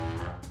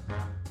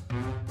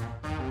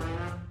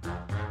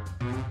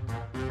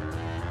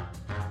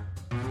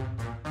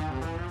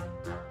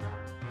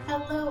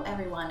Hello,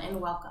 everyone, and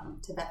welcome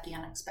to Vet the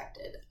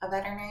Unexpected, a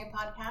veterinary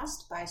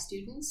podcast by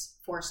students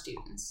for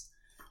students.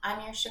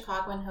 I'm your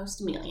Chicagoan host,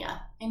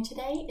 Amelia, and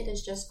today it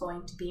is just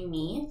going to be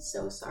me,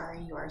 so sorry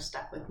you are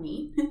stuck with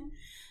me,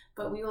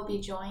 but we will be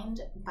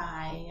joined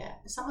by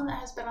someone that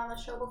has been on the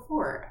show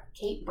before,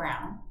 Kate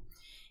Brown,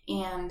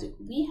 and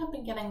we have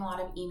been getting a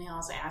lot of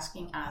emails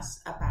asking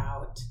us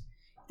about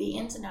the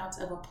ins and outs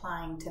of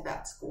applying to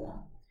vet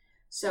school.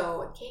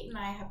 So Kate and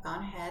I have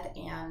gone ahead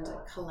and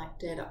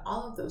collected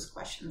all of those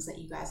questions that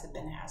you guys have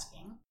been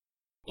asking,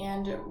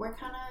 and we're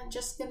kind of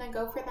just going to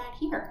go for that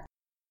here.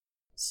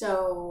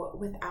 So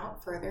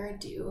without further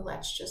ado,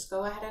 let's just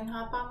go ahead and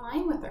hop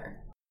online with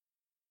her.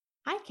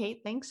 Hi,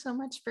 Kate. Thanks so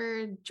much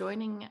for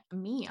joining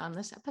me on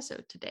this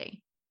episode today.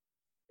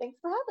 Thanks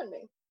for having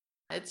me.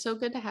 It's so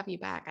good to have you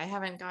back. I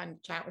haven't gotten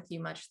to chat with you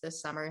much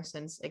this summer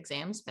since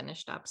exams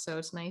finished up, so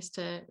it's nice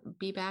to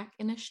be back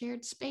in a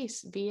shared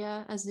space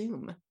via a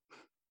Zoom.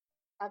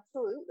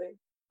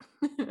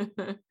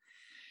 Absolutely.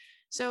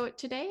 So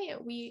today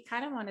we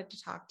kind of wanted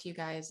to talk to you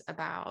guys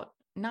about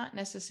not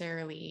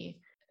necessarily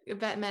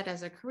vet med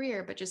as a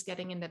career, but just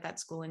getting into vet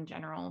school in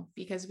general,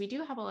 because we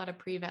do have a lot of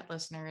pre-vet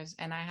listeners,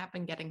 and I have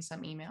been getting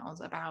some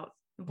emails about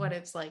what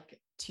it's like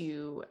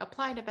to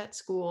apply to vet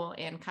school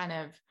and kind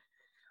of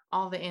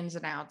all the ins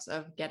and outs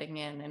of getting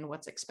in and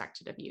what's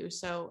expected of you.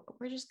 So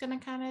we're just going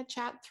to kind of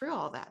chat through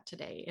all that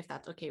today, if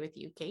that's okay with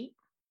you, Kate.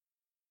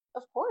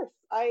 Of course.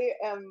 I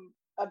am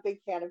a big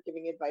fan of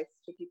giving advice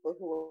to people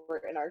who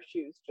were in our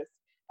shoes just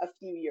a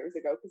few years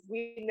ago, because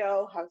we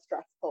know how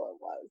stressful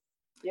it was,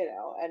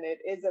 and it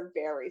is a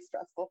very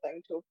stressful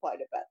thing to apply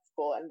to vet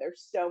school. And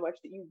there's so much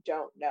that you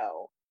don't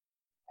know,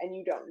 and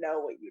you don't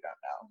know what you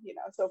don't know.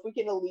 So if we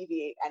can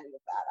alleviate any of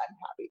that, I'm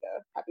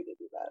happy to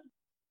do that.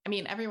 I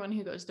mean, everyone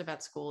who goes to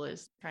vet school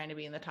is trying to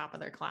be in the top of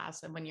their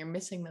class. And when you're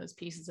missing those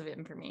pieces of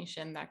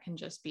information, that can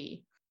just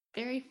be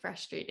very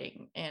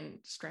frustrating and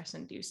stress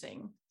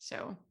inducing.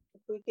 So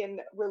if we can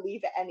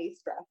relieve any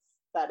stress,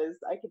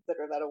 I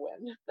consider that a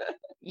win.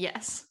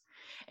 Yes.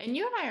 And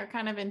you and I are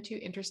kind of in two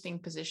interesting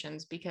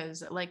positions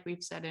because, like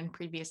we've said in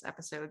previous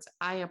episodes,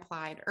 I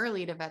applied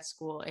early to vet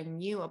school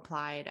and you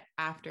applied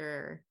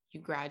after you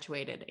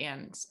graduated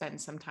and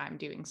spent some time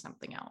doing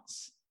something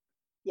else.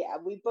 Yeah,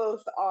 we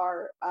both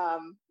are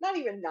not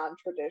even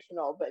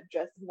non-traditional, but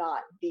just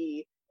not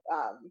the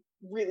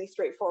really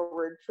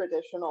straightforward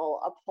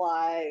traditional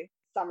apply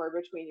summer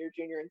between your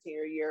junior and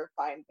senior year,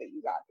 find that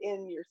you got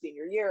in your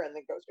senior year, and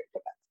then go straight to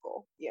vet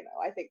school.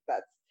 I think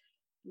that's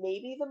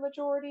maybe the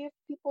majority of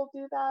people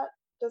do that.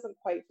 Doesn't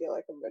quite feel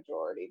like a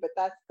majority, but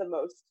that's the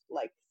most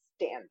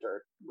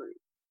standard route.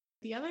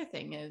 The other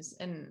thing is,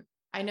 and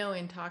I know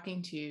in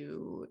talking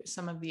to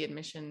some of the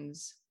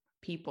admissions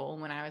people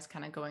when I was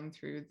kind of going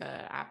through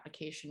the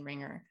application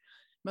ringer,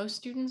 most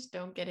students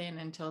don't get in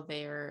until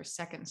their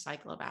second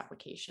cycle of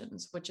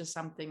applications, which is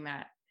something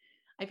that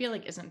I feel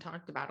like isn't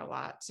talked about a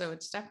lot. So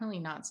it's definitely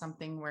not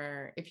something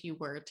where if you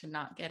were to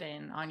not get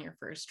in on your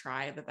first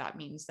try, that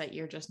means that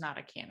you're just not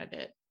a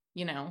candidate,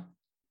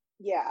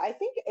 Yeah, I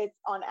think it's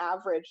on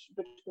average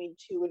between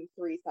 2 and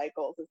 3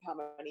 cycles is how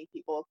many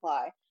people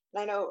apply.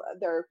 And I know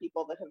there are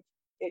people that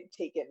have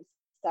taken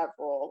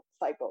several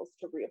cycles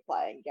to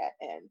reapply and get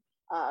in.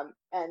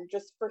 And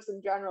just for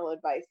some general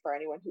advice for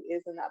anyone who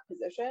is in that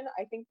position,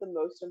 I think the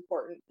most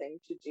important thing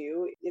to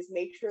do is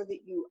make sure that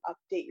you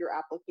update your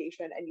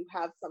application and you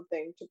have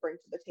something to bring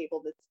to the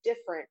table that's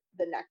different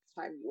the next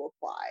time you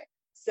apply.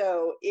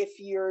 So if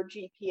your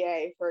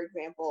GPA, for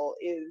example,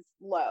 is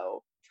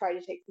low, try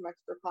to take some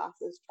extra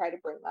classes, try to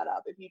bring that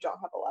up. If you don't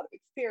have a lot of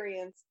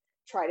experience,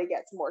 try to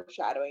get some more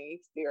shadowing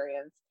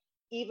experience.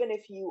 Even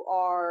if you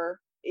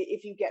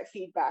get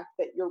feedback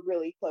that you're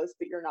really close,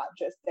 but you're not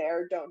just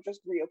there, don't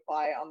just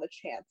reapply on the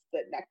chance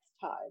that next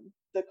time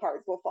the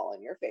cards will fall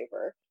in your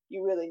favor.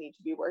 You really need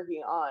to be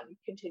working on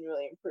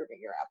continually improving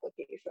your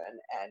application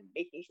and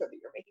making sure that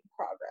you're making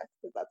progress,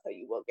 because that's how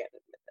you will get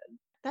admitted.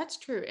 That's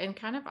true. And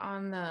kind of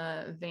on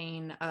the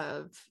vein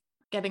of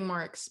getting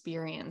more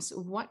experience,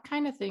 what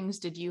kind of things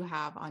did you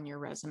have on your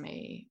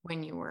resume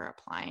when you were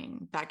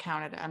applying that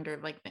counted under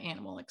the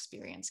animal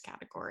experience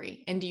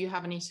category? And do you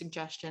have any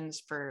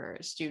suggestions for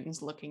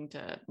students looking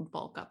to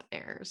bulk up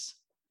theirs?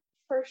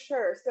 For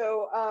sure.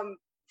 So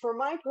for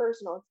my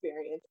personal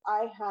experience,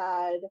 I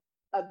had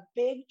a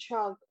big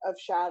chunk of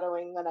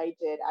shadowing that I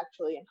did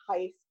actually in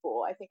high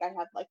school. I think I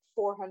had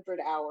 400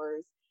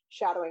 hours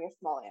shadowing a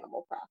small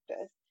animal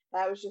practice.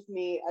 That was just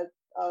me as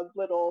a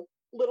little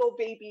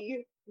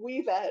baby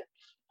wee vet,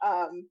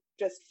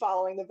 just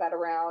following the vet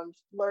around,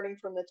 learning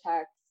from the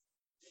text,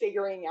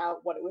 figuring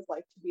out what it was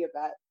like to be a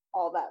vet,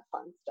 all that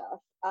fun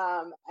stuff.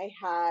 I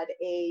had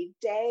a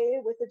day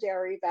with a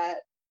dairy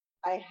vet.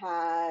 I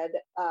had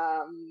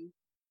I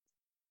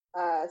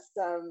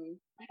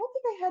don't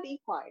think I had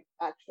equine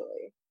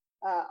actually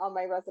on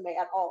my resume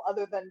at all,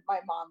 other than my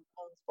mom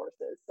owns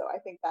horses. So I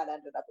think that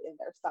ended up in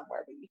there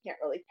somewhere, but you can't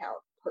really count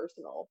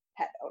personal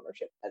pet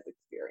ownership as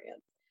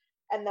experience.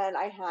 And then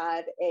I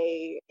had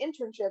a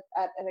internship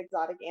at an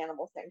exotic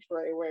animal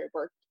sanctuary where I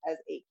worked as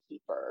a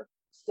keeper.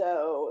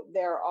 So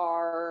there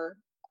are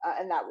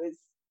And that was,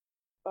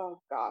 oh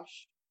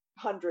gosh,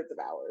 hundreds of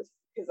hours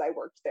because I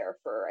worked there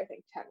for, I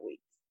think, 10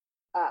 weeks.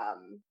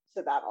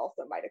 So that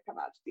also might have come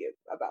out to be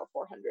about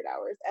 400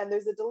 hours. And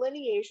there's a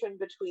delineation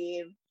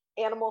between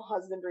animal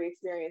husbandry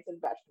experience and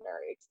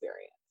veterinary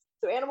experience.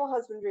 So animal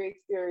husbandry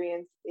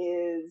experience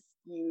is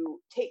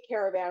you take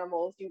care of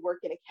animals, you work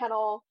in a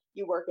kennel,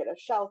 you work at a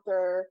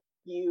shelter,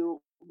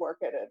 you work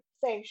at a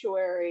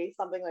sanctuary,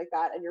 something like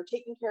that, and you're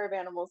taking care of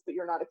animals, but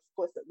you're not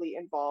explicitly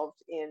involved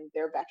in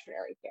their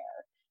veterinary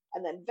care.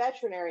 And then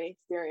veterinary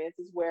experience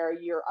is where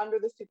you're under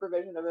the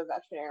supervision of a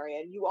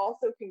veterinarian. You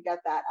also can get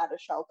that at a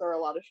shelter. A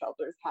lot of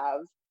shelters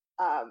have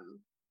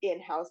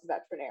in-house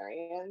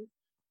veterinarians,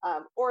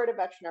 or at a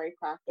veterinary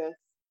practice,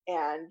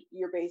 and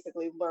you're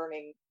basically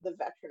learning the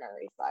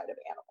veterinary side of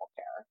animal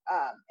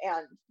care.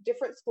 And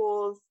different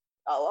schools,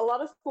 a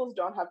lot of schools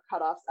don't have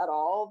cutoffs at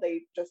all.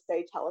 They just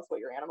say, tell us what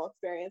your animal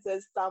experience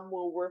is. Some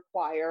will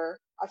require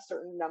a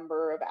certain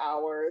number of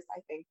hours.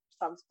 I think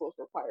some schools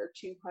require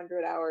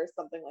 200 hours,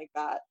 something like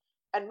that.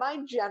 And my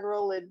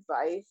general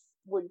advice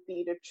would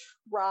be to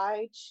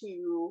try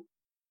to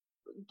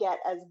get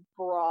as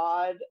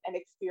broad an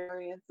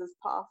experience as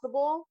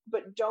possible,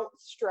 but don't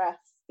stress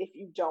if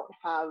you don't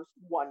have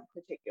one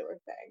particular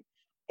thing.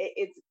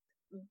 It's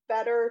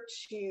better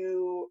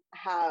to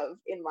have,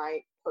 in my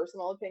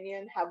personal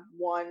opinion, have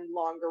one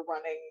longer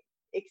running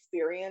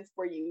experience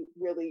where you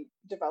really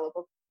develop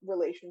a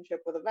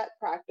relationship with a vet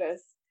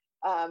practice,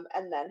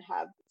 and then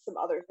have some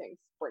other things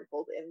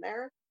sprinkled in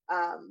there.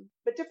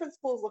 But different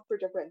schools look for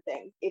different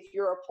things. If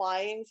you're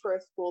applying for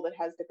a school that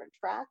has different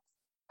tracks,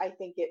 I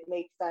think it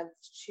makes sense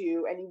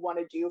to, and you want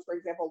to do, for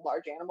example,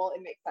 large animal,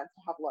 it makes sense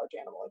to have large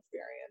animal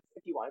experience.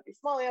 If you want to do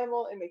small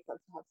animal, it makes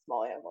sense to have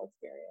small animal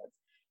experience.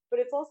 But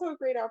it's also a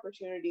great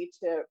opportunity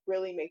to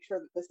really make sure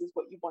that this is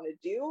what you want to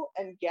do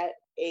and get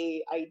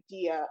an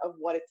idea of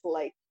what it's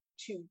like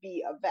to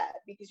be a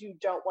vet, because you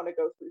don't want to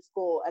go through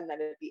school and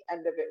then at the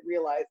end of it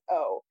realize,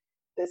 oh,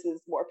 this is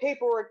more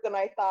paperwork than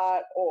I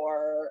thought,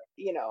 or,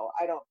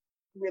 I don't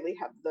really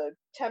have the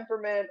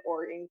temperament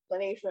or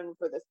inclination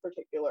for this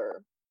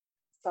particular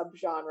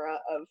subgenre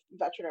of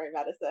veterinary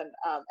medicine.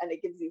 And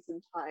it gives you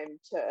some time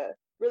to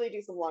really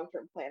do some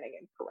long-term planning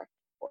and correct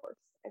course,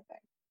 I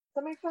think. Does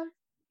that make sense?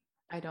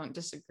 I don't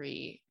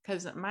disagree,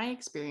 because my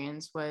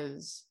experience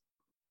was,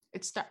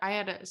 I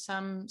had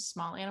some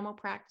small animal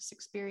practice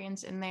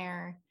experience in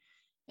there,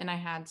 and I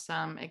had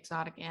some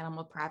exotic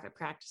animal private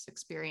practice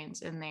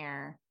experience in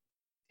there.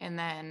 And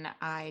then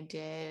I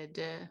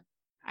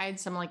had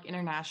some like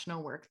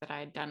international work that I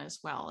had done as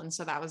well. And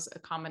so that was a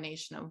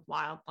combination of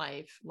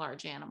wildlife,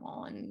 large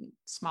animal, and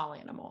small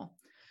animal.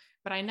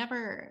 But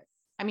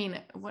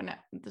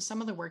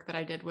some of the work that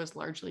I did was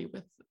largely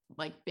with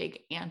like big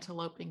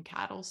antelope and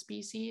cattle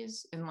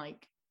species and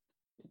like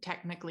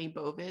technically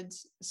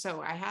bovids.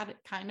 So I had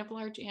kind of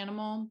large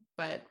animal,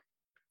 but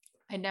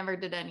I never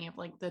did any of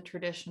like the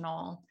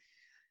traditional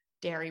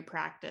dairy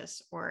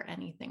practice or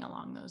anything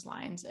along those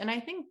lines. And I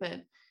think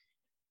that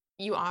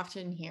you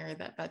often hear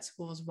that vet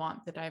schools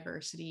want the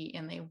diversity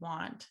and they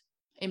want,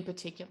 in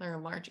particular,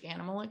 large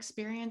animal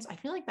experience. I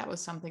feel like that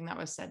was something that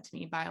was said to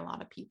me by a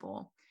lot of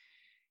people.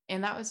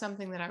 And that was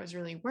something that I was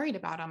really worried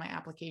about on my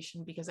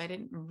application, because I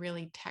didn't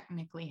really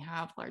technically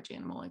have large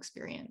animal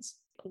experience.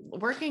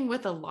 Working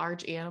with a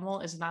large animal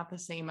is not the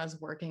same as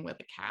working with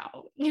a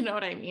cow. You know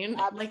what I mean?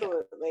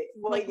 Absolutely.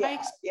 My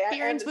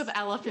experience with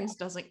elephants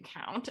doesn't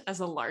count as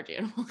a large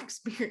animal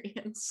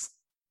experience.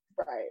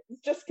 Right.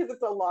 Just because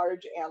it's a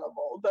large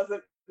animal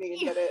doesn't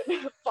mean that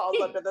it falls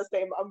under the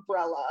same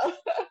umbrella.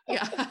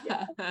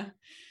 Yeah.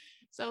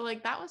 So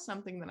like that was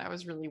something that I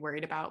was really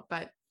worried about.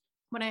 But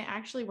when I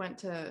actually went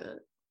to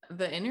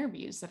the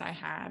interviews that I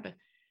had,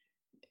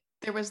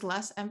 there was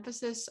less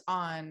emphasis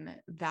on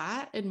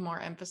that and more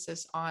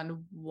emphasis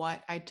on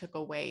what I took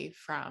away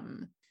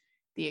from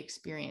the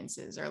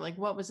experiences, or like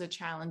what was a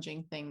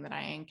challenging thing that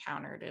I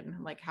encountered,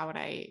 and like how would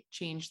I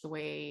change the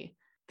way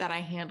that I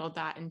handled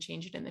that and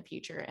change it in the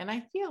future. And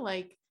I feel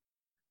like,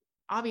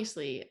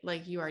 obviously,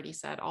 like you already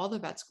said, all the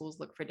vet schools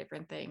look for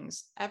different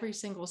things. Every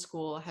single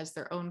school has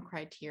their own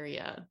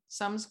criteria.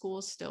 Some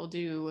schools still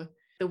do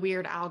the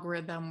weird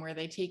algorithm where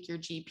they take your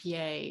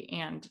GPA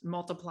and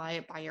multiply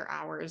it by your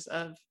hours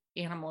of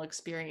animal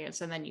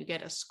experience, and then you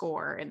get a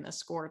score, and the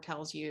score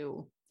tells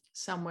you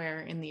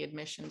somewhere in the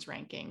admissions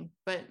ranking.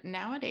 But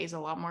nowadays, a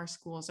lot more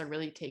schools are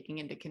really taking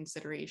into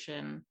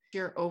consideration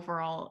your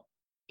overall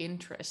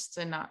interests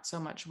and not so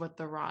much what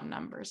the raw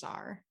numbers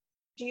are.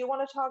 Do you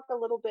want to talk a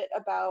little bit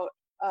about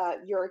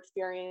your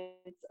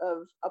experience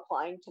of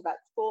applying to vet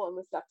school and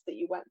the steps that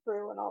you went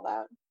through and all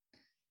that?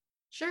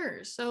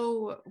 Sure.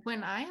 So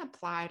when I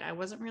applied, I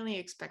wasn't really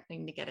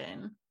expecting to get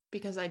in,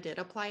 because I did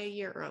apply a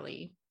year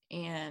early,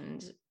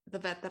 and the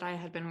vet that I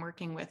had been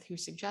working with who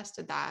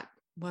suggested that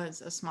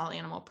was a small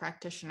animal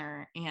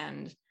practitioner,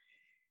 and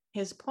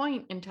his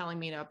point in telling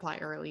me to apply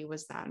early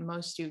was that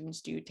most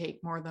students do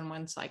take more than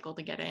one cycle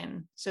to get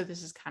in. So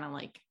this is kind of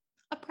like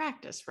a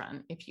practice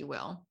run, if you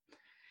will.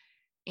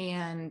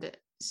 And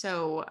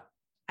so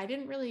I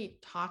didn't really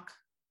talk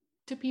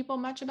to people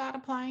much about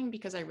applying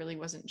because I really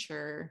wasn't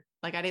sure.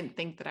 Like, I didn't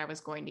think that I was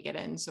going to get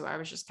in. So I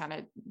was just kind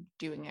of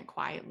doing it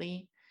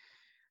quietly.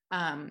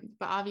 But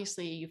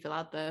obviously you fill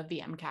out the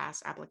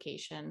VMCAS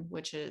application,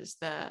 which is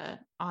the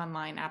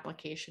online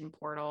application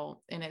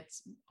portal. And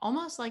it's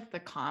almost like the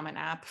Common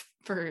App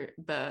for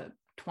the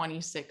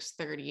 26,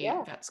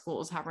 38 vet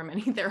schools, however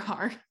many there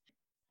are.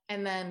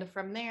 And then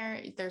from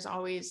there, there's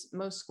always,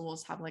 most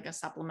schools have like a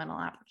supplemental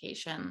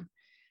application.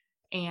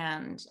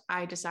 And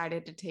I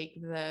decided to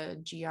take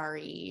the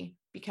GRE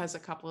because a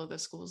couple of the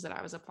schools that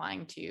I was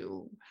applying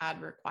to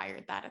had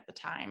required that at the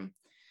time.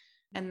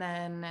 And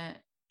then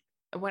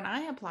when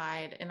I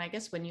applied, and I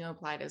guess when you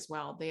applied as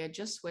well, they had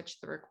just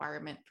switched the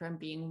requirement from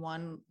being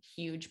one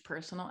huge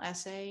personal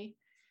essay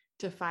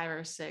to 5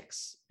 or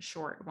 6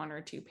 short 1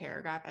 or 2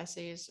 paragraph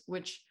essays,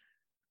 which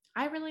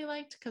I really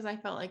liked because I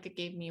felt like it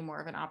gave me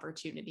more of an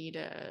opportunity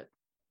to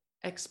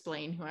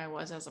explain who I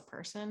was as a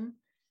person.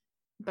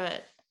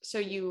 But so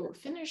you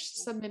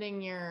finished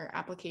submitting your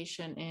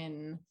application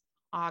in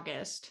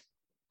August,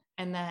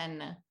 and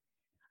then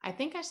I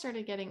think I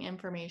started getting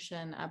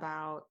information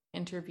about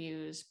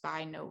interviews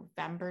by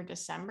November,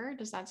 December.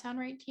 Does that sound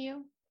right to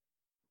you?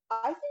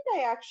 I think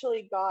I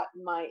actually got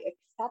my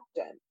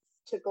acceptance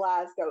to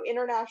Glasgow.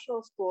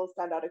 International schools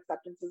send out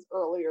acceptances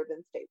earlier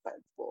than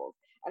stateside schools.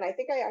 And I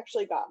think I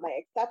actually got my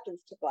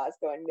acceptance to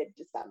Glasgow in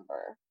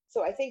mid-December.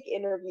 So I think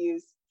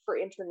interviews for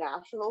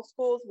international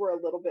schools were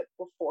a little bit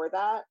before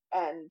that,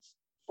 and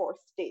for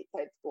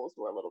stateside schools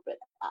were a little bit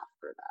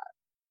after that.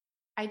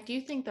 I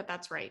do think that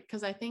that's right,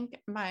 because I think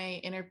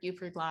my interview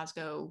for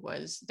Glasgow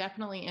was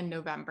definitely in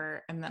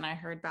November, and then I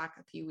heard back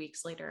a few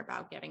weeks later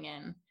about getting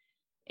in.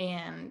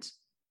 And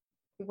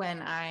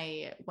when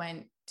I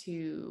went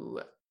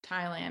to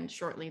Thailand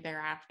shortly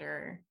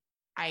thereafter,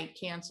 I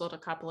canceled a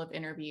couple of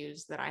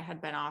interviews that I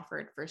had been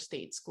offered for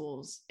state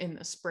schools in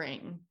the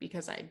spring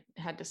because I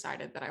had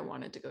decided that I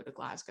wanted to go to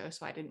Glasgow.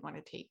 So I didn't want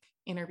to take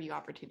interview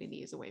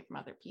opportunities away from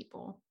other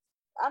people.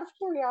 Out of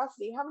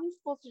curiosity, how many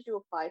schools did you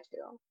apply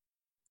to?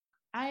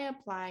 I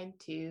applied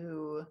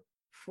to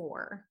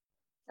 4.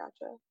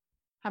 Gotcha.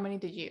 How many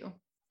did you?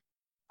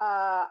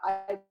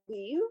 I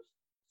believe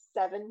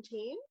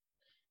 17.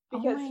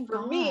 Because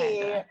for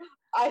me,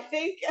 I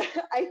think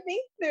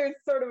there's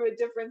sort of a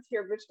difference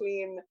here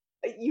between,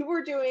 you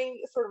were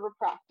doing sort of a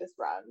practice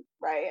run,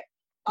 right?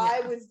 Yeah.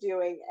 I was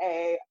doing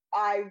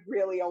I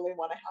really only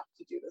want to have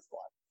to do this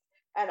once.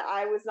 And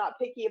I was not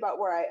picky about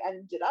where I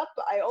ended up.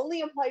 I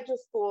only applied to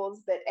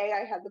schools that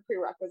I had the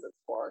prerequisites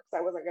for,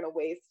 because I wasn't going to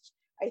waste,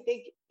 I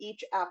think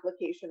each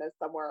application is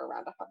somewhere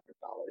around $100.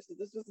 So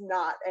this was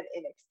not an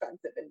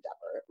inexpensive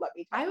endeavor, let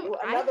me tell you.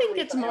 I think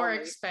it's more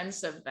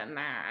expensive than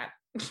that.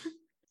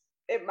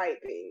 It might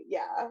be,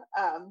 yeah.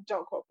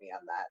 Don't quote me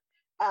on that.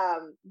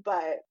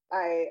 But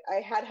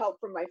I had help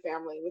from my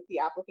family with the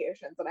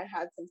applications, and I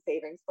had some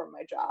savings from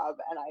my job,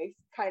 and I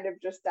kind of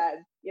just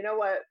said, you know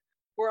what,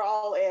 we're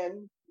all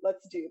in,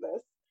 let's do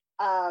this.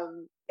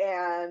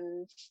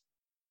 And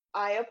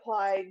I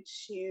applied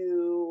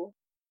to,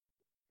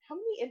 how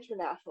many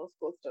international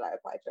schools did I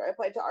apply to? I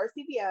applied to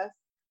RCBS,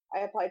 I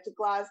applied to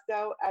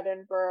Glasgow,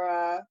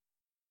 Edinburgh.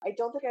 I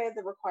don't think I had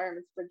the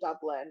requirements for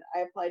Dublin.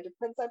 I applied to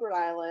Prince Edward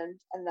Island,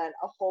 and then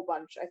a whole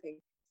bunch, I think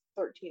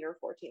 13 or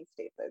 14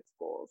 stateside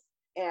schools.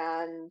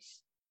 And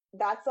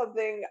that's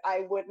something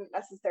I wouldn't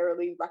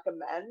necessarily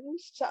recommend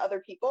to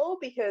other people,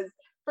 because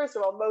first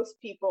of all, most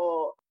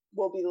people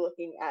will be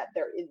looking at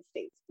their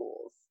in-state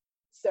schools.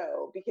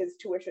 So because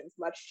tuition's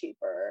much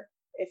cheaper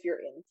if you're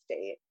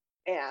in-state,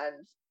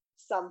 and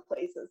some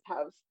places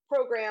have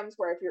programs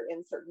where if you're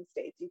in certain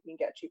states, you can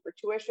get cheaper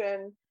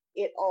tuition.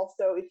 It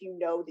also, if you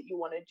know that you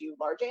want to do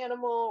large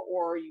animal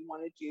or you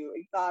want to do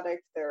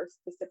exotics, there are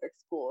specific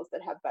schools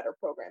that have better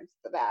programs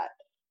for that.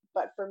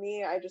 But for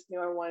me, I just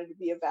knew I wanted to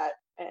be a vet,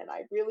 and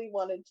I really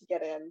wanted to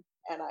get in,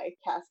 and I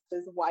cast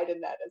as wide a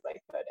net as I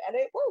could, and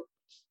it worked.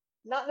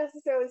 Not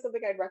necessarily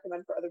something I'd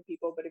recommend for other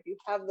people, but if you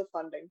have the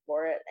funding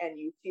for it and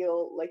you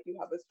feel like you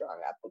have a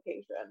strong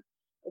application,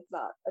 it's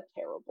not a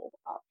terrible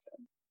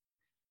option.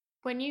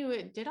 When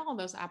you did all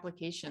those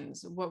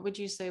applications, what would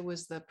you say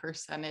was the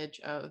percentage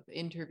of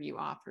interview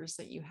offers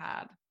that you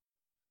had?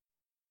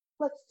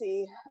 Let's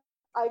see.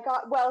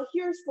 Well,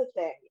 here's the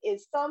thing,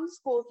 is some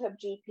schools have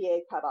GPA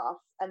cutoffs,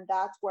 and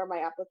that's where my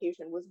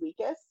application was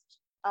weakest.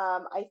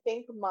 I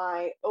think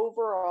my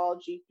overall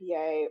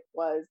GPA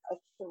was a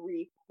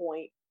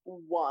 3.1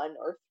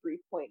 or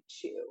 3.2,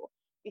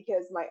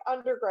 because my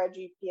undergrad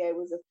GPA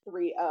was a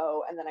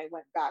 3.0, and then I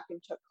went back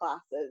and took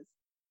classes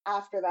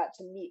after that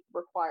to meet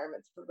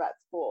requirements for vet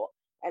school,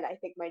 and I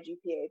think my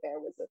GPA there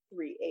was a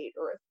 3.8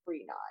 or a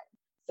 3.9.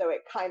 So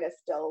it kind of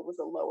still was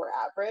a lower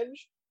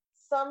average.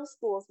 Some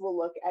schools will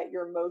look at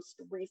your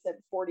most recent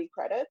 40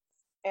 credits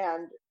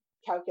and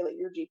calculate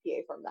your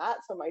GPA from that.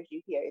 So my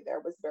GPA there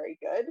was very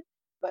good,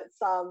 but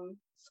some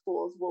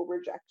schools will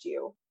reject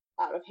you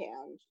out of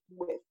hand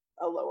with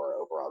a lower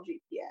overall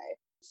GPA.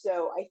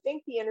 So I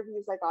think the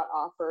interviews I got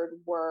offered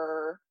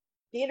were,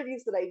 the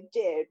interviews that I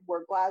did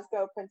were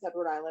Glasgow, Prince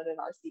Edward Island, and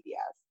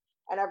RCBS.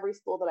 And every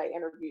school that I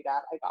interviewed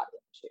at, I got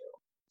into.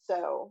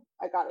 So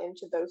I got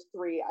into those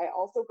three. I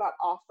also got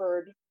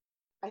offered,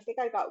 I think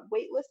I got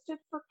waitlisted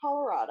for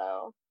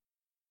Colorado,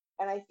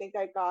 and I think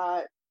I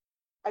got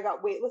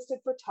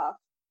waitlisted for Tufts,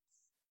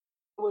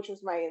 which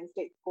was my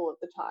in-state school at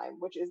the time,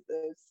 which is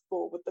the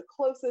school with the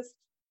closest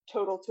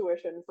total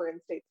tuition for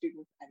in-state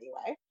students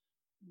anyway.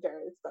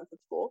 Very expensive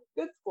school,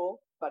 good school,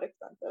 but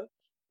expensive.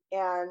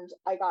 And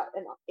I got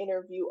an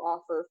interview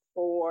offer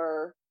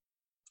for,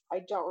 I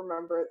don't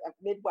remember,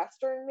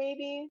 Midwestern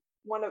maybe.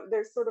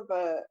 There's sort of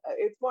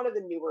it's one of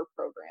the newer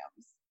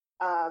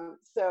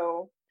programs.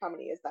 So how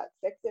many is that?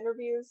 6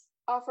 interviews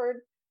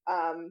offered.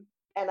 And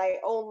I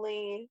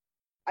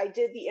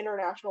did the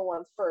international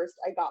ones first.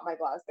 I got my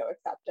Glasgow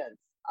acceptance.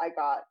 I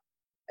got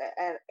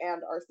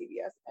and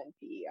RCBS and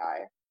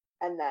PEI,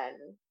 and then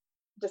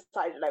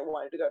decided I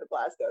wanted to go to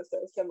Glasgow. So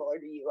similar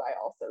to you, I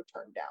also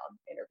turned down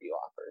interview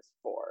offers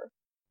for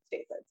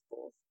stateside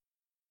schools.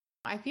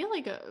 I feel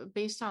like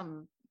based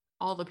on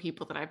all the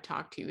people that I've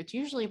talked to, it's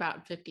usually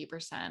about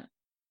 50%.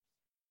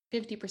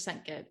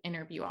 50% get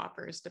interview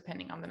offers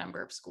depending on the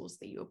number of schools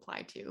that you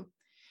apply to.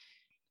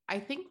 I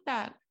think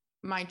that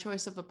my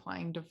choice of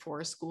applying to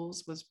 4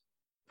 schools was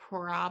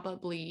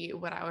probably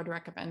what I would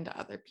recommend to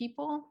other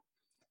people.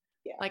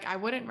 Yeah. Like I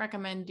wouldn't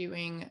recommend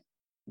doing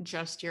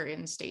just your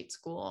in-state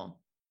school,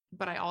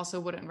 but I also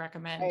wouldn't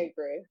recommend, I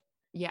agree.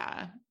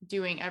 Yeah,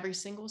 doing every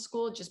single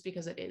school just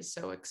because it is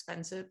so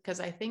expensive. Because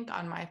I think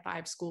on my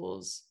 5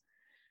 schools,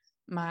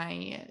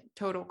 my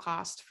total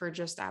cost for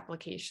just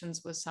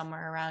applications was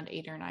somewhere around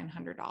 $800 or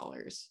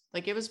 $900.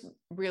 Like it was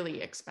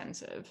really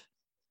expensive.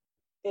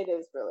 It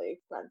is really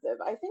expensive.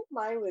 I think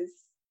mine was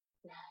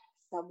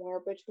somewhere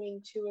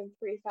between 2 and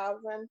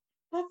 3,000.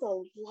 That's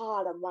a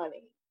lot of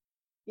money,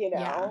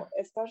 Yeah.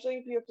 especially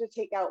if you have to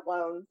take out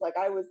loans. Like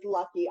I was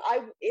lucky.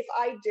 If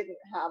I didn't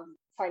have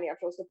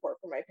financial support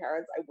from my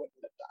parents, I wouldn't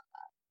have done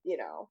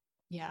that.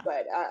 Yeah.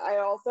 But I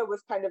also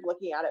was kind of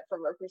looking at it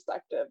from a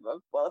perspective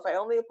of, well, if I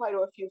only apply to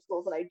a few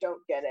schools and I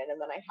don't get in,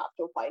 and then I have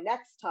to apply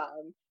next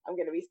time, I'm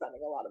going to be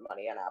spending a lot of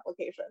money on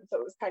applications.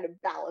 So it was kind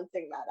of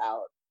balancing that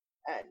out,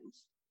 and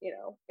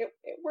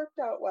it worked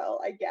out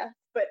well, I guess.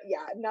 But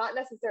yeah, not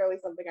necessarily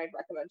something I'd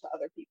recommend to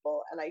other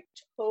people. And I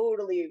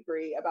totally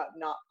agree about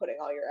not putting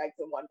all your eggs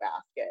in one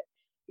basket.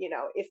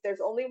 If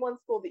there's only one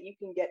school that you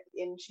can get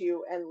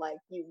into and like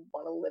you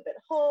want to live at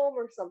home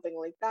or something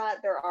like that,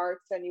 there are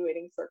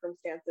extenuating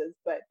circumstances,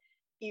 but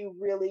you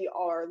really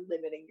are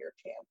limiting your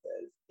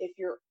chances if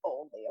you're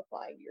only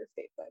applying to your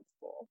stateside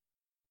school.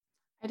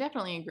 I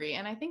definitely agree.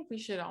 And I think we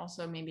should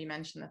also maybe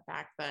mention the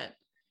fact that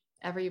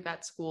every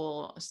vet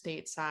school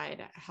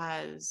stateside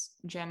has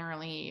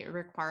generally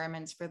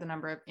requirements for the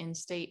number of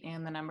in-state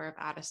and the number of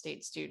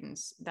out-of-state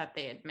students that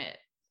they admit.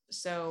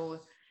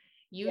 So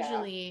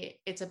usually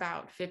it's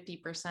about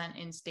 50%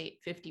 in-state,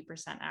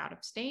 50%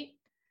 out-of-state.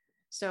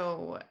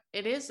 So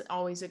it is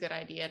always a good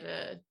idea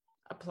to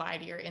apply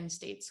to your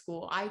in-state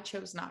school. I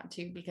chose not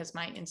to because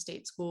my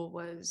in-state school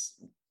was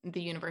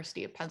the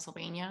University of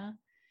Pennsylvania,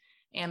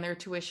 and their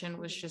tuition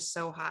was just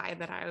so high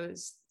that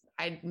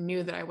I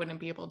knew that I wouldn't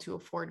be able to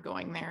afford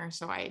going there.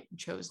 So I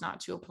chose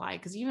not to apply,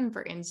 because even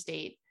for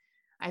in-state,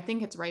 I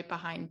think it's right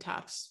behind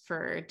Tufts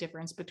for a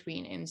difference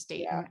between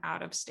in-state and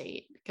out of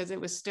state, because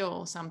it was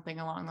still something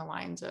along the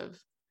lines of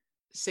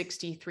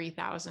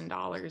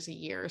 $63,000 a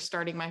year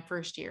starting my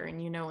first year.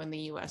 And in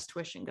the US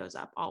tuition goes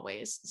up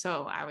always.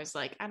 So I was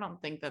like, I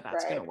don't think that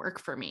that's going to work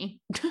for me.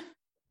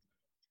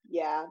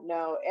 Yeah,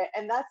 no.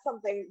 And that's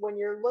something, when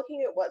you're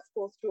looking at what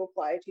schools to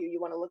apply to, you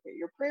want to look at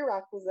your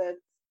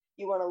prerequisites.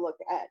 You want to look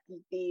at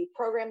the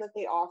program that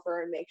they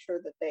offer and make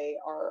sure that they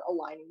are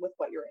aligning with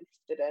what you're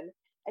interested in.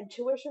 And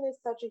tuition is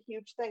such a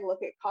huge thing.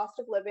 Look at cost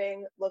of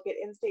living, look at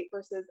in-state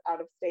versus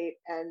out of state.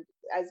 And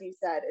as you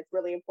said, it's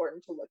really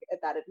important to look at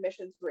that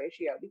admissions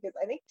ratio, because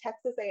I think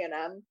Texas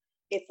A&M,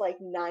 it's like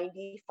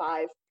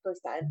 95%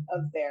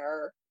 of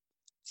their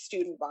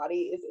student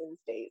body is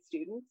in-state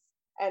students.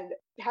 And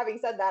having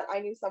said that, I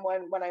knew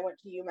someone when I went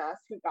to UMass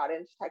who got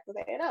into Texas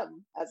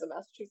A&M as a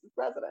Massachusetts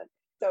resident.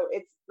 So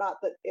it's not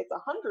that it's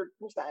 100%,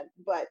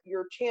 but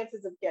your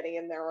chances of getting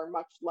in there are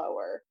much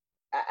lower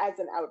as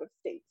an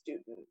out-of-state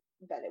student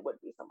than it would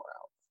be somewhere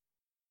else.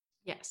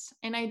 Yes.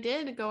 And I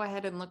did go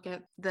ahead and look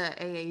at the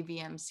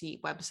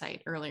AAVMC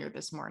website earlier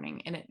this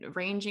morning, and it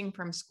ranging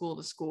from school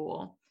to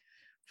school.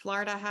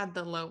 Florida had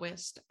the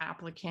lowest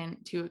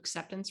applicant to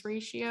acceptance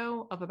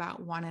ratio of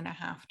about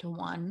 1.5 to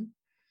 1.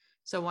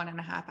 So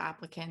 1.5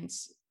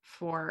 applicants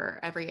for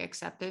every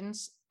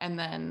acceptance. And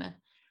then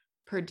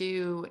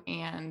Purdue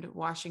and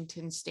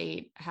Washington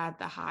State had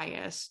the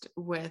highest,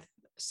 with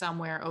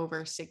somewhere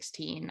over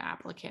 16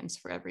 applicants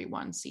for every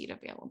 1 seat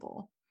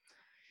available.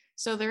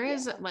 So there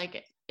is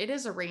it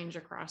is a range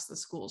across the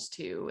schools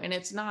too. And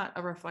it's not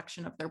a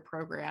reflection of their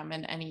program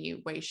in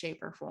any way,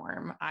 shape, or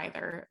form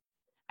either.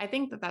 I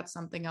think that that's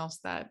something else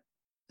that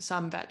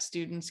some vet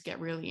students get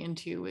really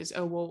into is,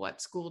 oh, well,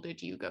 what school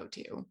did you go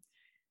to?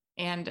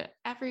 And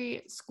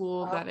every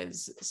school that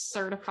is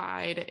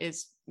certified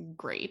is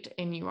great.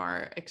 And you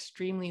are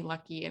extremely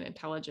lucky and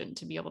intelligent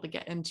to be able to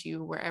get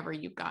into wherever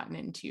you've gotten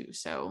into.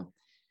 So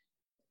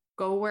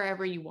go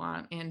wherever you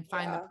want and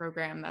find the Yeah.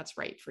 program that's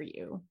right for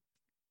you.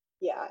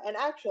 Yeah. And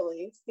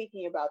actually,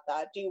 speaking about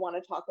that, do you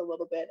want to talk a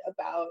little bit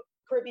about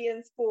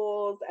Caribbean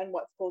schools and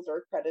what schools are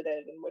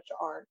accredited and which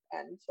aren't,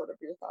 and sort of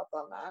your thoughts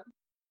on that?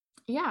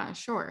 Yeah,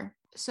 sure.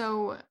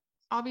 So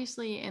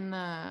obviously in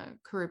the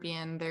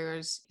Caribbean,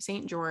 there's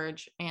St.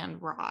 George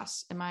and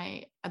Ross.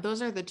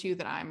 Those are the two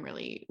that I'm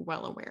really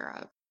well aware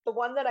of. The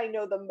one that I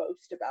know the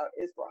most about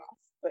is Ross,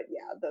 but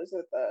yeah, those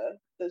are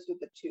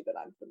the two that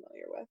I'm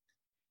familiar with.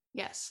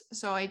 Yes.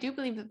 So I do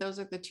believe that those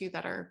are the two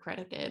that are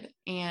accredited.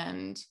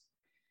 And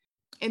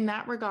in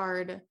that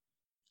regard,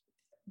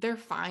 they're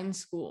fine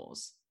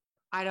schools.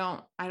 I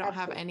don't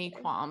have any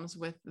Absolutely. qualms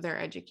with their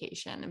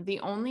education.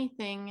 The only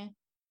thing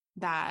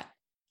that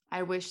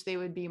I wish they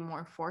would be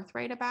more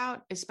forthright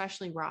about,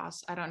 especially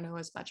Ross, I don't know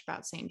as much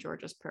about St.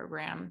 George's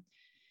program,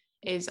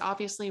 is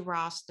obviously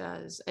Ross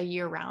does a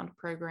year-round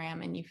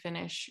program and you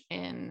finish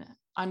in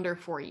under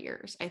 4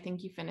 years. I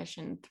think you finish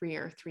in 3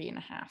 or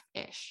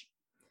 3.5-ish.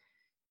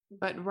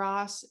 But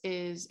Ross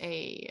is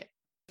a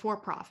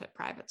for-profit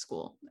private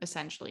school,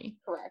 essentially.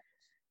 Correct.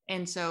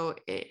 And so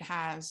it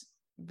has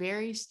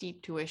very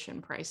steep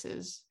tuition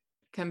prices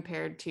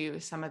compared to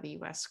some of the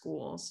US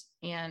schools.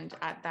 And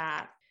at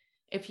that,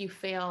 if you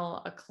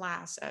fail a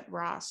class at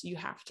Ross, you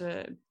have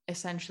to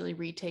essentially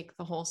retake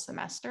the whole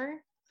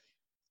semester,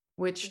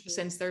 which,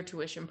 since their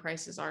tuition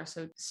prices are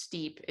so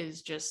steep,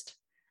 is just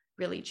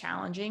really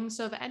challenging.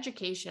 So the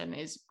education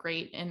is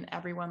great, and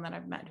everyone that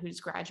I've met who's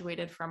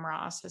graduated from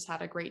Ross has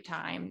had a great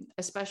time,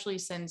 especially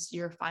since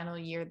your final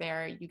year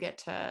there, you get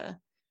to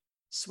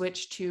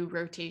switch to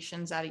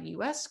rotations at a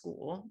US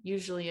school,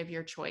 usually of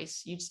your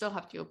choice. You'd still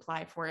have to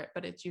apply for it,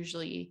 but it's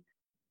usually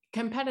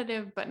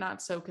competitive, but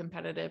not so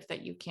competitive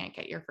that you can't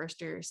get your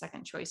first or your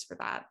second choice for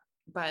that.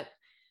 But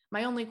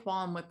my only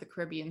qualm with the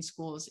Caribbean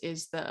schools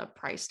is the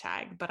price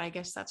tag, but I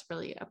guess that's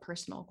really a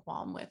personal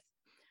qualm with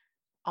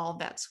all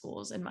vet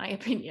schools, in my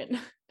opinion.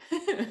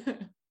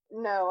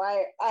 No,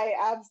 I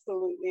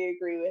absolutely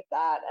agree with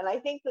that. And I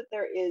think that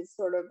there is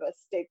sort of a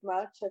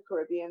stigma to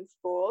Caribbean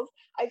schools.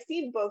 I've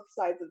seen both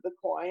sides of the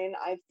coin.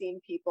 I've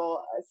seen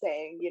people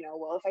saying,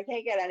 well, if I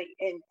can't get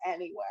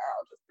anywhere,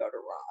 I'll just go to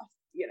Ross,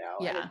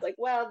 and Yeah. it's like,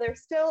 well, there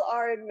still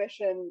are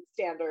admission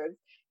standards.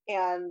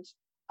 And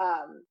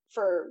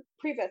for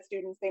pre-vet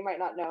students, they might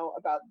not know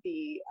about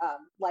the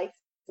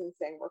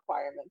licensing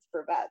requirements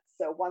for vets.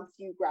 So once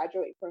you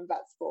graduate from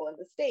vet school in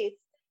the States,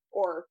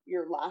 or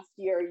your last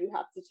year, you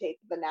have to take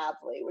the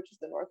NAVLE, which is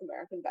the North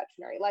American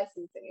Veterinary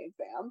Licensing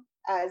Exam.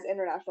 As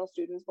international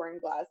students, we're in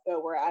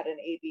Glasgow, we're at an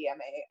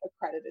AVMA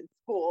accredited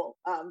school,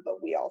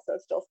 but we also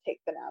still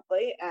take the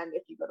NAVLE. And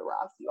if you go to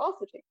Ross, you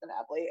also take the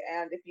NAVLE.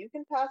 And if you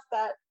can pass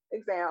that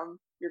exam,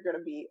 you're going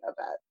to be a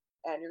vet,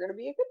 and you're going to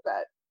be a good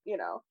vet,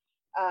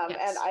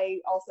 Yes. And I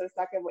also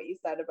second what you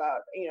said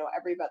about,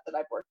 every vet that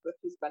I've worked with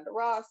who's been to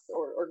Ross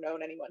or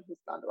known anyone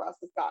who's gone to Ross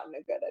has gotten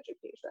a good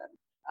education.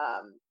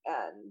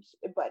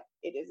 But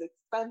it is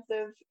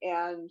expensive.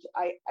 And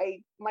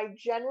my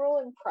general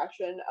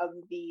impression of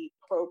the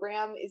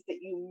program is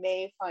that you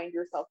may find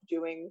yourself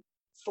doing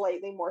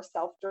slightly more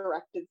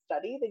self-directed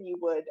study than you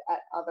would at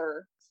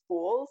other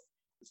schools.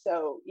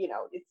 So,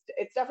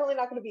 it's definitely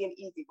not going to be an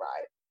easy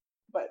ride,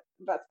 but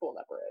vet school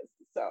never is.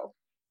 So,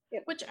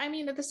 which, I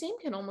mean, the same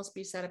can almost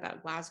be said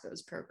about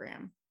Glasgow's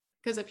program.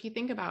 Because if you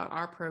think about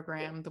our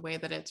program, the way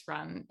that it's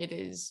run, it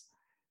is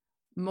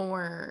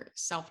more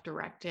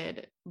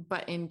self-directed,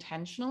 but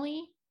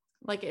intentionally.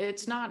 Like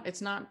it's not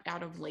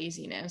out of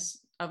laziness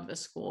of the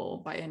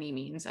school by any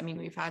means. I mean,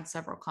 we've had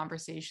several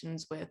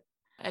conversations with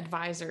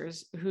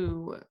advisors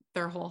who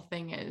their whole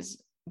thing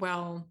is,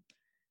 well,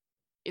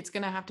 it's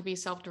going to have to be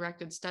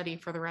self-directed study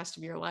for the rest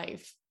of your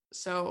life.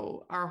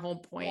 So our whole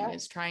point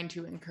is trying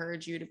to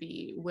encourage you to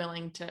be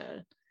willing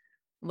to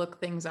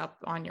look things up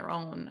on your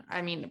own.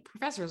 I mean,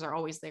 professors are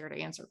always there to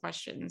answer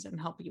questions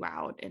and help you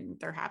out, and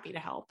they're happy to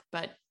help.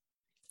 But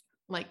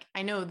like,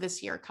 I know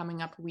this year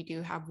coming up, we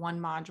do have one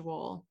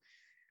module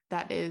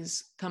that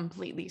is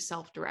completely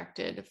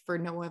self-directed for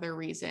no other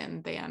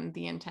reason than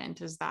the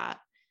intent is that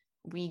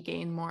we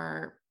gain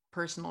more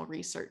personal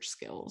research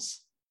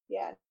skills.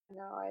 Yeah,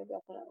 no, I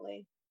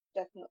definitely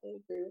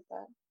agree with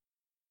that.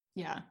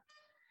 Yeah.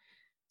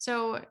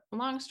 So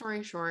long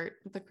story short,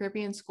 the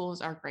Caribbean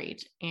schools are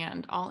great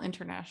and all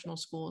international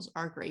schools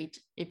are great.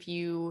 If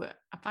you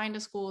find a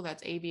school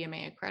that's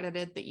AVMA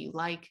accredited that you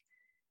like,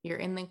 you're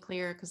in the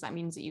clear, because that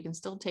means that you can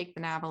still take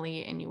the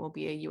NAVLE and you will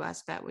be a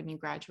US vet when you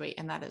graduate,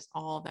 and that is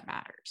all that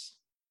matters.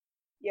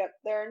 Yep,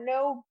 there are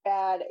no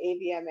bad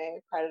AVMA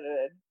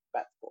accredited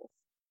vet schools.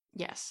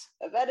 Yes.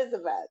 A vet is a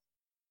vet.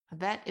 A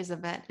vet is a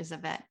vet is a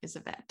vet is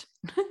a vet.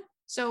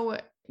 So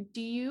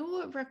do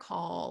you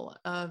recall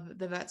of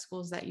the vet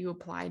schools that you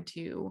applied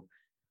to,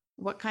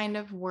 what kind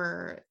of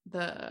were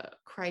the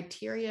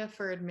criteria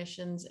for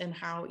admissions and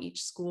how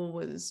each school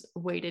was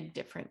weighted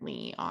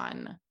differently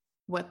on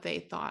what they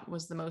thought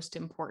was the most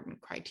important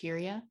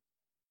criteria?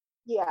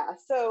 Yeah,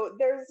 so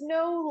there's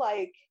no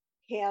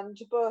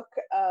handbook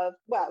of,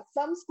 well,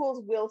 some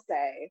schools will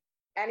say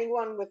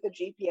anyone with a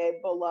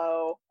GPA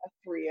below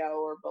a 3.0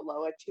 or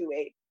below a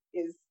 2.8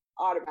 is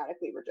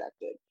automatically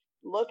rejected.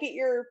 Look at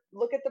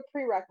the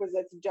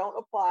prerequisites. Don't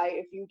apply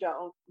if you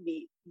don't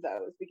meet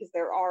those, because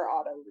there are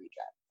auto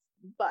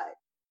rejects. But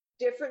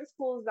different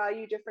schools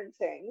value different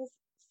things.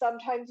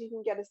 Sometimes you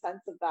can get a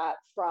sense of that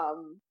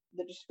from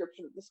the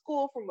description of the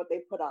school, from what they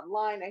put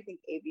online. I think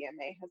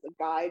ABMA has a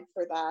guide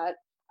for that.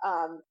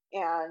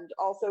 And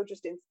also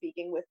just in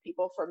speaking with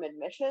people from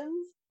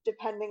admissions,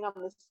 depending on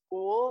the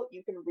school,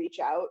 you can reach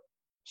out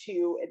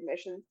to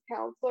admissions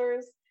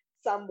counselors.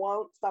 Some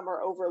won't, some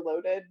are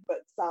overloaded, but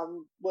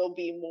some will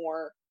be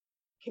more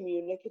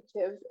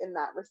communicative in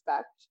that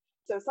respect.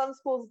 So some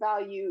schools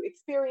value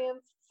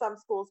experience, some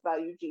schools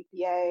value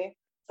GPA,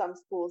 some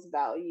schools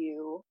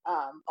value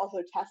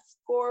also test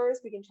scores.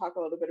 We can talk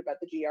a little bit about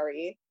the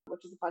GRE,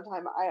 which is a fun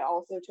time. I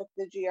also took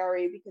the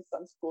GRE because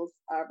some schools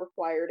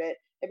required it.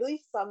 I believe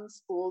some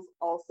schools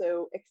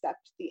also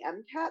accept the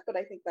MCAT, but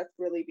I think that's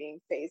really being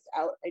phased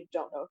out. I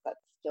don't know if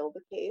that's still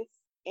the case.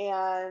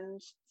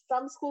 And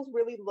some schools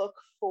really look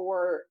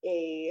for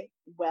a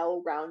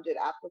well-rounded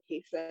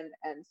application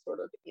and sort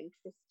of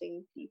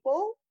interesting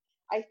people.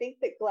 I think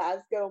that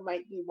Glasgow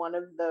might be one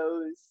of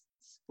those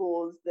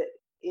schools that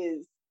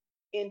is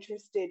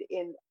interested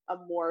in a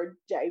more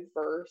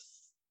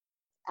diverse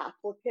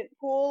applicant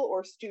pool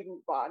or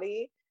student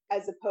body,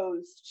 as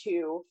opposed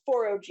to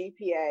 4.0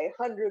 GPA,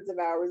 hundreds of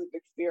hours of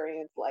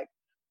experience, like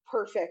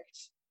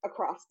perfect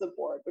across the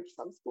board, which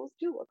some schools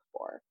do look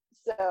for.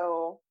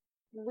 So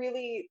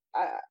really,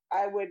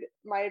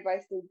 my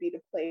advice would be to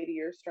play to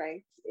your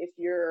strengths. If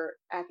your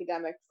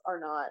academics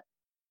are not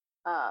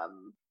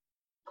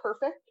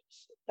perfect,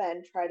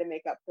 then try to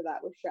make up for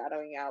that with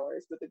shadowing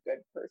hours with a good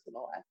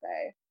personal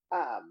essay.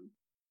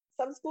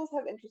 Some schools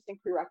have interesting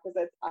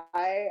prerequisites.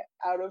 I,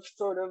 out of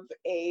sort of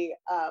a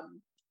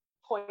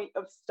point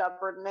of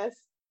stubbornness,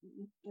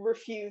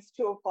 refused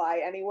to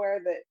apply anywhere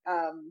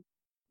that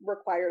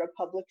required a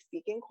public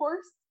speaking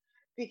course,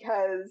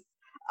 because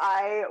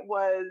I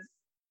was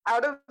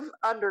out of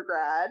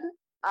undergrad.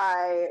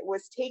 I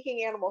was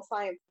taking animal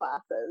science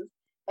classes,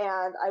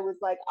 and I was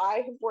like, I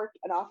have worked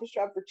an office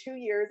job for 2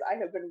 years. I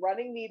have been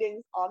running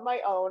meetings on my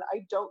own.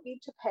 I don't need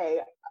to pay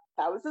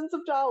thousands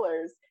of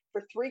dollars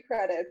for 3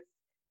 credits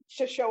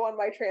to show on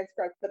my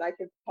transcript that I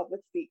could public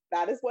speak.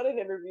 That is what an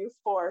interview is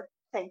for.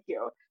 Thank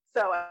you.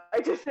 So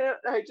I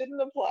didn't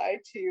apply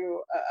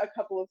to a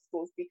couple of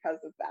schools because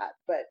of that.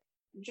 But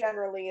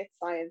generally, it's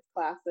science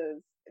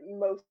classes.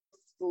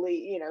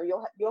 Mostly,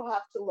 you'll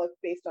have to look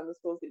based on the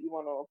schools that you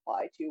want to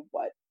apply to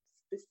what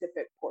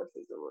specific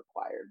courses are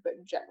required.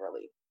 But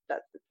generally,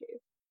 that's the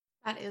case.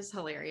 That is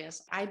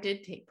hilarious. I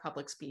did take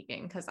public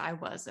speaking because I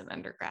was an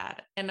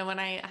undergrad. And when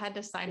I had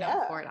to sign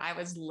up for it, I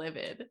was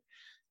livid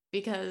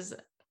because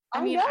I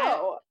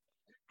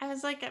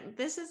was like,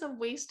 this is a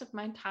waste of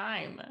my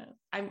time.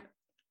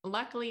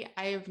 Luckily,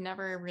 I've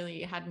never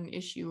really had an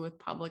issue with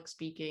public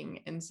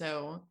speaking. And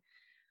so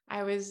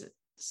I was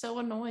so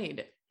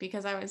annoyed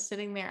because I was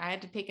sitting there. I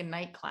had to take a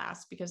night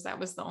class because that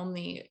was the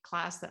only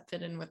class that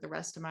fit in with the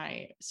rest of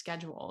my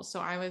schedule. So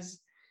I was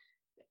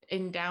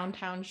in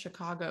downtown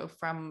Chicago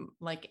from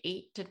like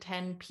 8 to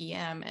 10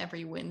 p.m.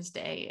 every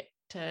Wednesday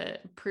to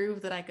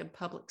prove that I could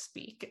public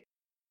speak.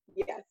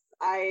 Yes,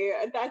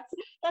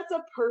 that's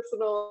a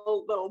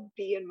personal little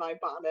bee in my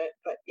bonnet,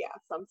 but yeah,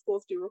 some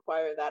schools do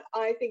require that.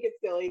 I think it's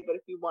silly, but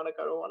if you want to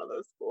go to one of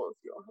those schools,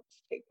 you'll have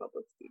to take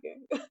public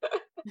speaking.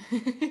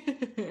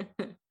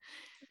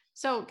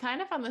 So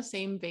kind of on the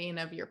same vein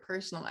of your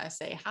personal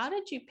essay, how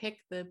did you pick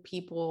the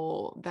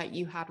people that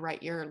you had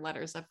write your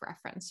letters of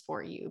reference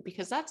for you?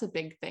 Because that's a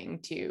big thing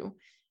too.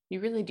 You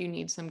really do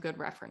need some good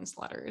reference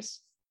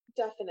letters.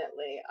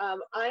 Definitely.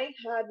 I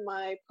had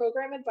my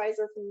program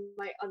advisor from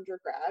my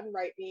undergrad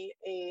write me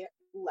a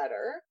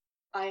letter.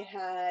 I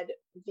had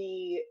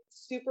the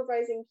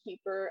supervising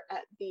keeper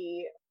at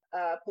the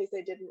place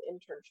I did an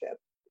internship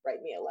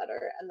write me a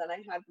letter. And then I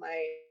had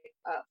my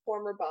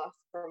former boss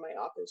for my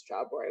office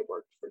job where I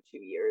worked for 2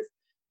 years,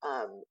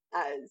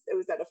 as it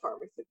was at a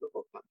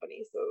pharmaceutical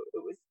company. So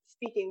it was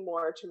speaking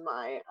more to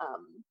my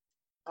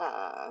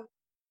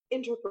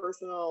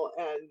interpersonal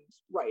and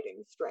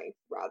writing strength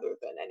rather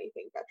than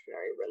anything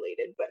veterinary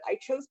related. But I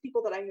chose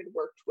people that I had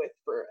worked with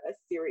for a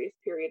serious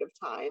period of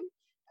time,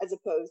 as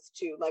opposed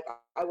to, like,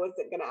 I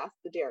wasn't going to ask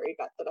the dairy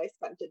vet that I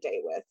spent a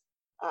day with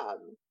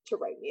to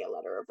write me a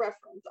letter of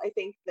reference. I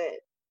think that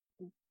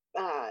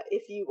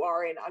if you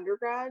are in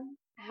undergrad,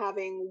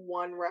 having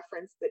one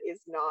reference that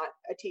is not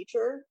a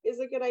teacher is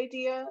a good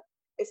idea,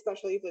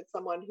 especially if it's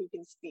someone who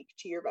can speak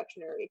to your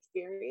veterinary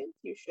experience.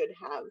 You should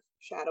have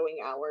shadowing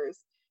hours,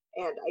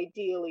 and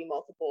ideally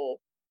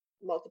multiple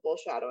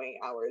shadowing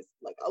hours,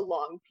 like a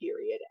long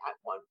period at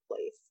one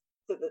place,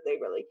 so that they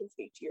really can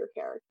speak to your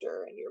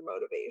character and your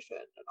motivation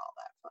and all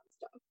that fun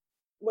stuff.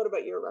 What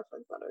about your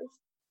reference letters?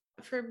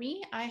 For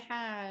me, I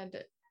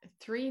had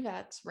 3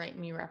 vets write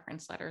me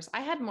reference letters.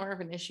 I had more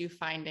of an issue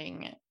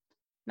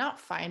not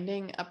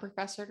finding a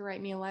professor to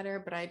write me a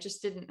letter, but I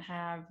just didn't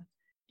have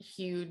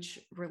huge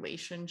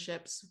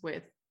relationships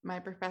with my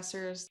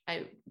professors.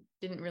 I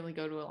didn't really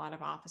go to a lot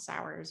of office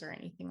hours or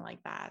anything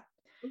like that.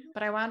 Mhm.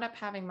 But I wound up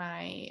having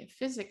my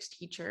physics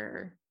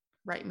teacher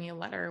write me a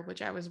letter,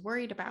 which I was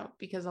worried about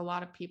because a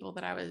lot of people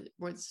that I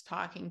was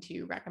talking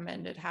to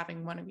recommended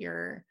having one of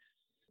your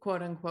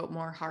quote unquote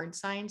more hard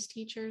science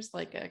teachers,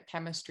 like a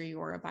chemistry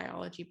or a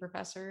biology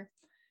professor.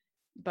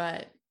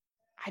 But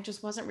I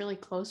just wasn't really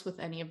close with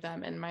any of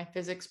them. And my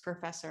physics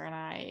professor and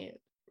I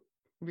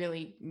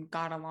really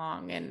got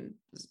along. And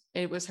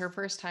it was her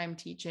first time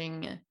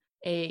teaching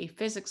a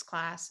physics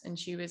class, and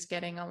she was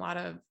getting a lot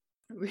of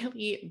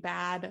really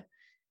bad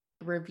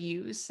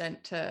reviews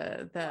sent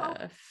to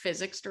the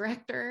physics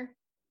director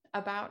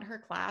about her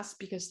class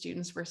because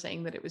students were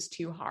saying that it was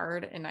too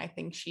hard. And I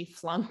think she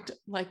flunked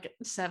like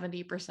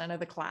 70% of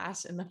the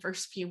class in the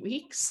first few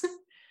weeks,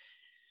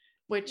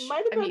 which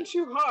might have been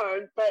too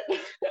hard, but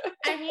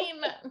I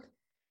mean,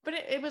 but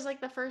it was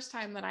like the first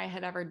time that I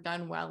had ever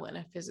done well in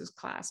a physics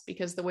class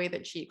because the way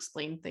that she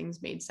explained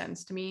things made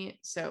sense to me.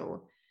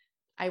 So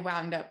I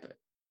wound up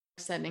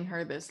sending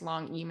her this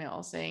long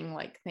email saying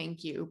like,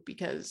 thank you,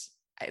 because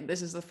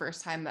this is the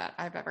first time that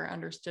I've ever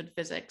understood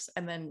physics.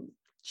 And then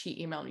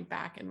she emailed me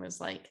back and was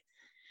like,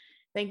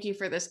 thank you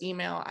for this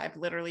email. I've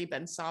literally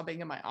been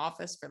sobbing in my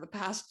office for the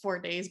past 4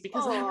 days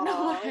because I don't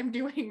know what I'm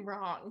doing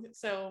wrong.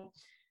 So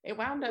it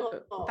wound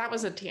up, that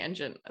was a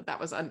tangent that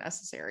was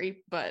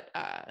unnecessary, but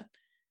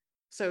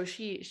so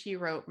she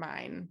wrote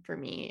mine for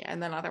me.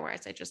 And then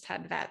otherwise I just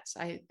had vets.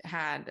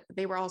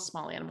 They were all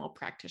small animal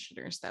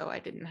practitioners though. I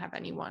didn't have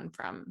anyone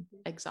from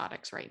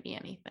exotics write me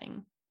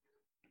anything.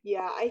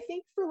 Yeah, I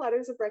think for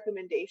letters of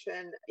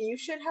recommendation, you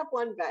should have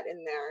one vet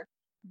in there,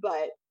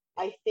 but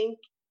I think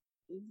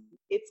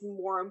it's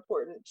more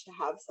important to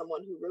have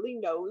someone who really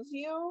knows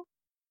you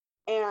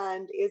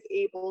and is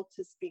able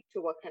to speak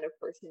to what kind of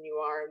person you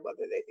are and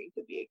whether they think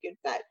you'll be a good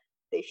vet.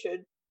 They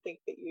should think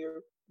that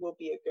you will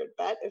be a good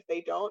vet. If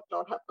they don't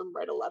have them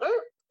write a letter.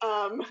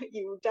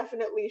 You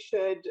definitely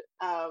should.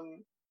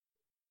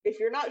 If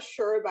you're not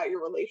sure about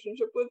your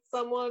relationship with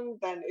someone,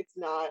 then it's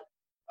not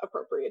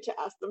appropriate to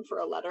ask them for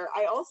a letter.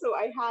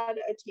 I had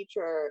a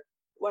teacher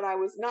when I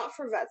was not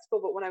for vet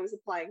school, but when I was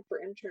applying for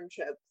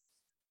internships.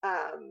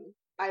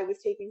 I was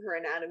taking her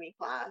anatomy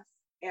class,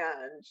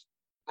 and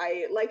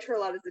I liked her a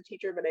lot as a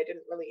teacher, but I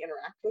didn't really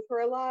interact with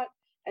her a lot.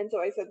 And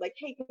so I said, like,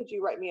 hey, could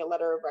you write me a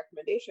letter of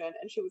recommendation?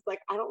 And she was like,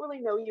 I don't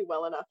really know you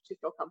well enough to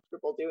feel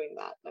comfortable doing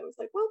that. And I was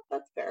like, well,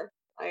 that's fair.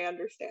 I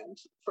understand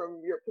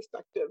from your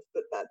perspective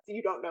that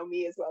you don't know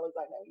me as well as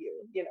I know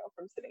you,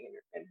 from sitting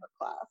in her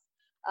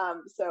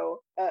class. So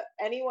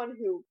anyone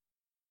who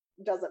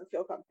doesn't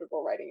feel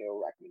comfortable writing you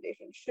a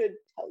recommendation should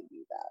tell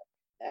you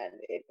that, and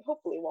it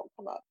hopefully won't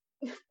come up.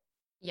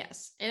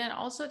 Yes. And it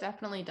also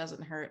definitely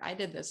doesn't hurt. I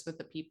did this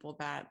with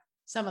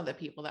some of the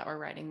people that were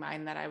writing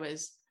mine that I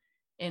was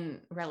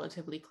in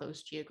relatively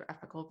close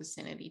geographical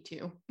vicinity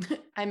to.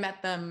 I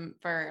met them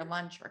for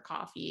lunch or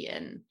coffee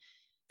and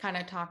kind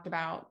of talked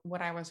about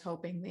what I was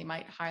hoping they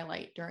might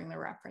highlight during the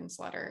reference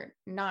letter.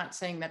 Not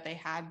saying that they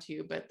had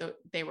to, but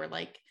they were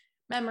like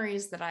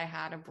memories that I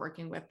had of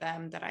working with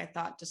them that I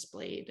thought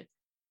displayed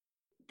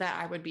that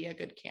I would be a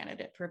good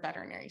candidate for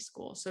veterinary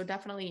school. So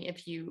definitely,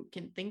 if you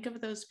can think of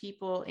those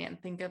people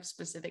and think of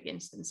specific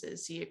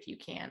instances, see if you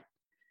can't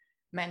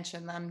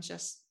mention them,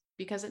 just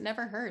because it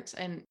never hurts.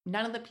 And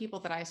none of the people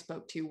that I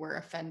spoke to were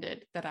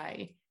offended that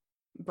I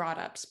brought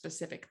up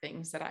specific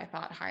things that I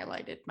thought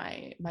highlighted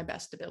my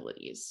best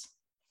abilities.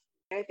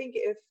 I think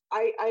if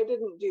I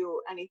didn't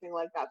do anything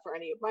like that for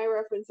any of my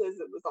references,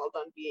 it was all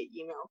done via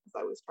email because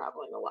I was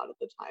traveling a lot of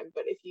the time.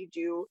 But if you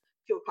do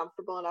feel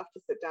comfortable enough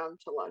to sit down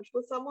to lunch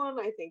with someone,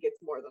 I think it's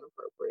more than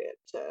appropriate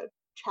to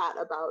chat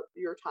about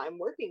your time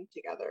working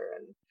together.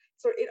 And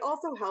so it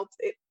also helps.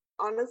 It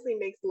honestly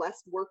makes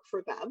less work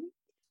for them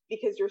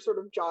because you're sort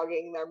of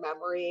jogging their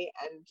memory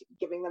and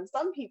giving them.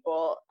 Some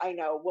people I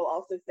know will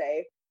also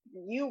say,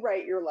 you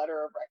write your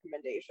letter of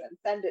recommendation,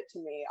 send it to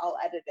me, I'll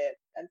edit it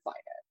and sign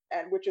it.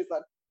 And which is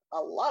a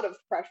lot of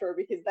pressure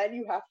because then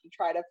you have to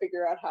try to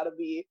figure out how to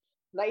be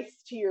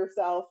nice to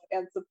yourself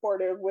and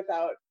supportive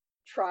without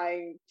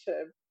trying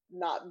to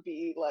not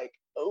be like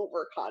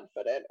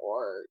overconfident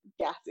or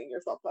gassing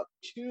yourself up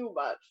too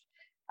much.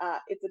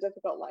 It's a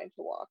difficult line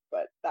to walk,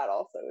 but that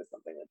also is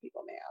something that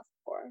people may ask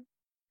for.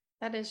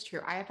 That is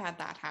true. I have had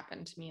that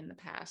happen to me in the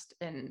past,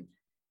 and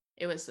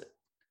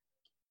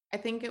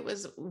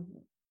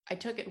I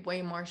took it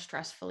way more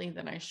stressfully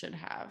than I should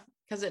have,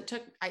 because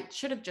I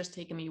should have just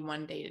taken me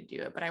one day to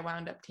do it, but I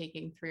wound up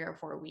taking 3 or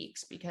 4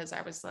 weeks because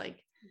I was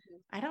like,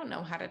 I don't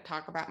know how to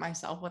talk about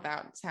myself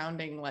without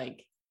sounding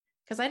like,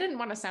 because I didn't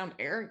want to sound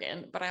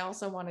arrogant, but I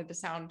also wanted to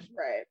sound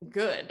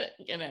good.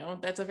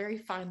 That's a very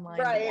fine line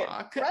to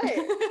walk. Right.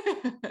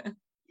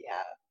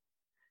 Yeah.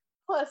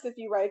 Plus, if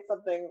you write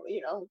something,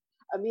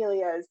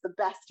 Amelia is the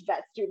best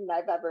vet student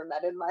I've ever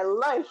met in my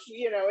life.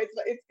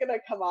 It's going to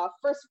come off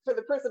first for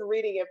the person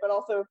reading it, but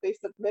also if they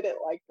submit it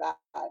like that,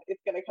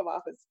 it's going to come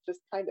off as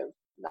just kind of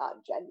not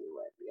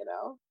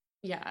genuine.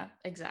 Yeah,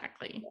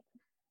 exactly.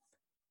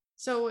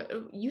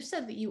 So you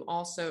said that you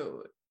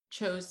also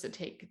chose to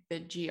take the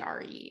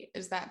GRE.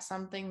 Is that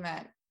something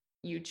that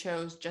you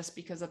chose just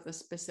because of the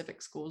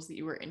specific schools that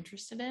you were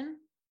interested in?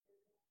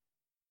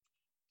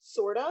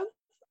 Sort of.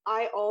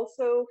 I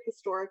also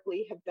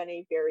historically have been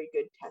a very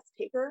good test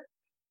taker.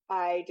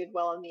 I did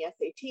well on the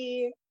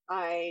SAT.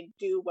 I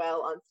do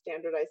well on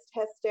standardized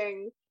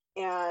testing,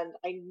 and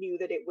I knew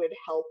that it would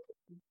help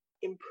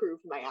improve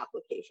my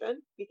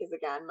application because,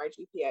 again, my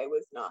GPA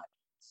was not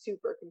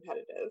super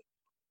competitive.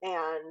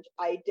 And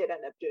I did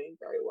end up doing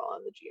very well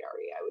on the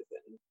GRE. I was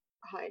in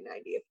high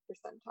 90th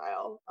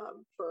percentile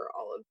for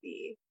all of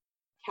the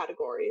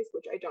categories,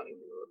 which I don't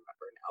even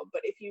remember now.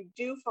 But if you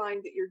do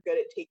find that you're good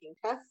at taking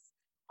tests,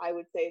 I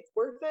would say it's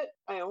worth it.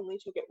 I only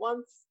took it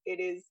once. It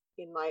is,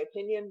 in my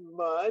opinion,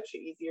 much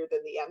easier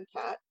than the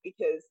MCAT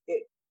because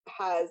it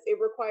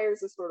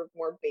requires a sort of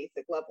more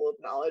basic level of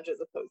knowledge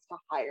as opposed to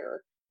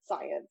higher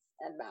science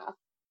and math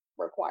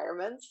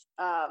requirements.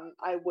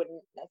 I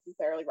wouldn't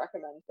necessarily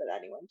recommend that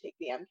anyone take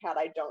the MCAT.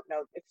 I don't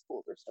know if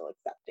schools are still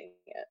accepting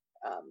it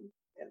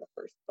in the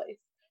first place.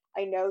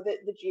 I know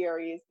that the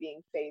GRE is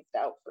being phased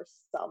out for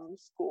some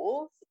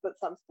schools, but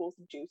some schools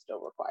do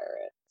still require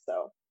it.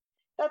 So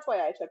that's why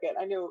I took it.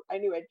 I knew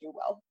I'd do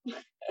well.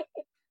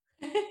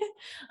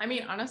 I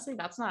mean, honestly,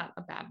 that's not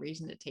a bad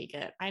reason to take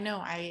it. I know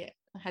I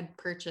had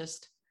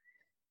purchased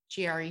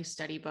GRE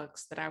study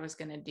books that I was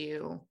going to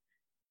do,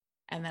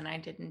 and then I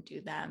didn't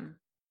do them,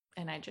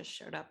 and I just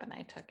showed up and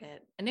I took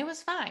it, and it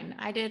was fine.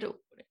 I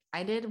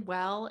did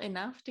well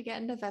enough to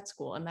get into vet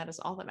school, and that is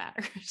all that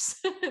matters.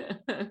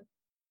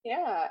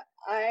 Yeah,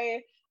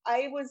 I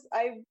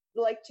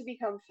like to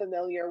become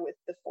familiar with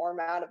the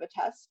format of a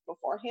test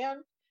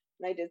beforehand,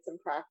 and I did some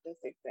practice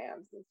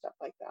exams and stuff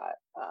like that.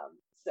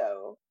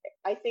 So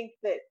I think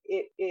that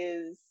it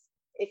is,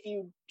 if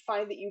you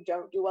find that you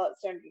don't do well at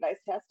standardized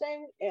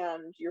testing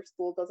and your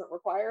school doesn't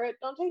require it,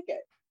 don't take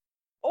it.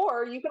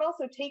 Or you can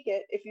also take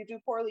it if you do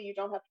poorly, you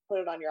don't have to put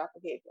it on your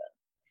application.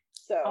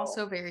 So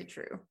also very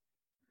true.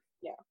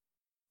 Yeah.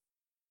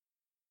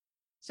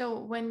 So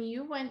when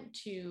you went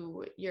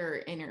to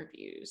your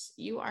interviews,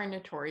 you are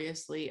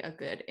notoriously a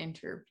good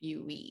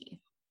interviewee.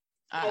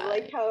 I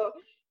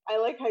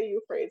like how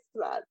you phrased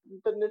that.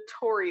 The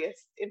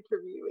notorious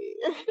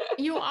interviewee.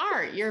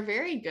 You're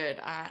very good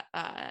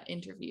at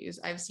interviews.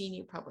 I've seen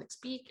you public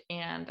speak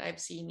and I've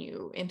seen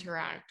you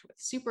interact with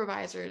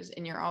supervisors,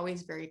 and you're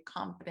always very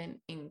confident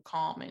and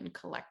calm and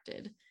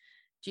collected.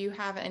 Do you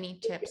have any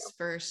tips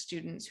for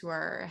students who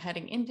are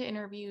heading into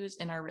interviews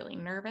and are really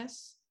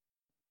nervous?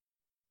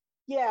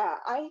 Yeah,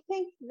 I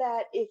think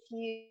that if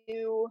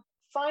you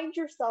find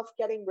yourself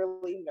getting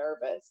really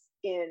nervous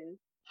in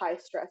high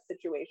stress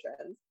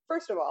situations,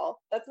 first of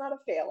all, that's not a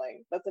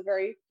failing. That's a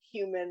very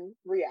human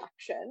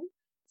reaction.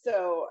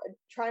 So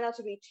try not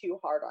to be too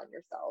hard on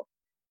yourself.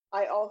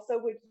 I also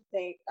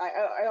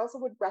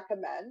would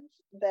recommend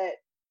that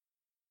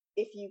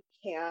if you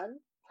can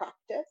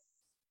practice,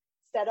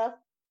 set up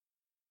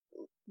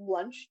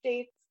lunch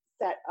dates,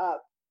 set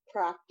up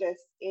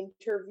practice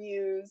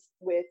interviews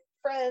with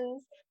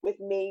friends, with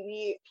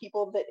maybe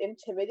people that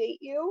intimidate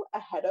you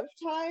ahead of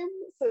time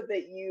so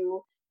that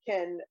you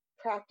can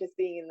practice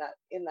being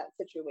in that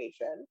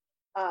situation.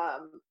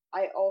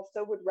 I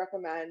also would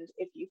recommend,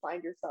 if you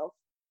find yourself,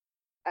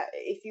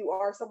 if you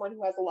are someone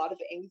who has a lot of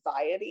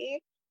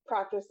anxiety,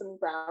 practice some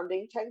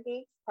grounding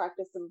techniques,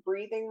 practice some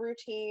breathing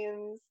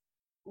routines,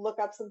 look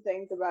up some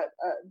things about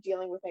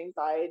dealing with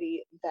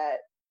anxiety that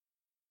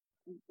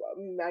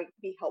might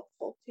be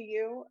helpful to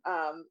you.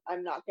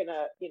 I'm not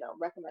gonna,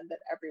 recommend that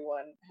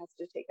everyone has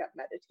to take up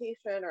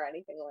meditation or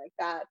anything like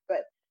that,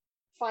 but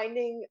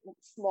finding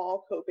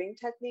small coping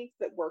techniques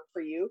that work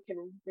for you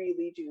can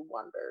really do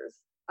wonders.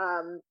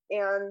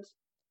 And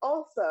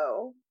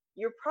also,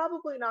 you're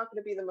probably not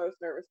going to be the most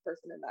nervous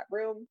person in that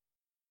room.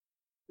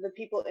 The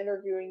people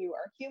interviewing you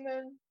are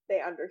human. They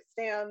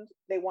understand.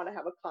 They want to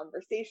have a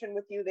conversation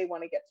with you. They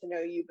want to get to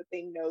know you, but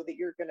they know that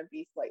you're going to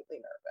be slightly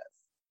nervous.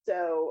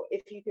 So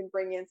if you can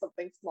bring in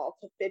something small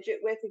to fidget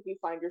with, if you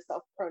find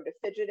yourself prone to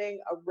fidgeting,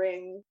 a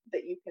ring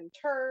that you can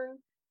turn,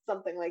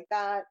 something like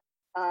that.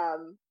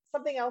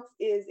 Something else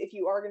is, if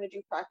you are going to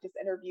do practice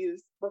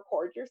interviews,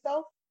 record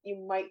yourself. You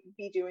might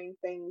be doing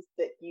things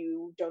that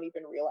you don't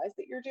even realize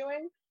that you're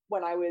doing.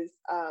 When I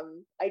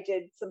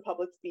did some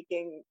public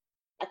speaking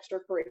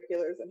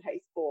extracurriculars in high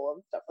school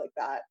and stuff like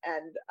that.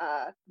 And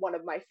one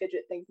of my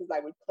fidget things is I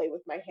would play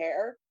with my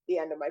hair, the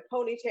end of my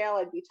ponytail.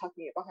 I'd be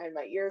tucking it behind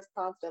my ears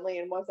constantly.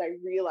 And once I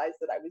realized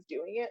that I was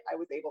doing it, I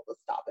was able to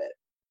stop it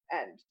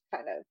and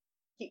kind of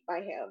keep my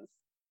hands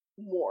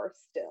more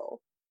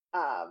still.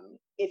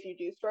 If you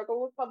do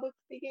struggle with public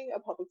speaking, a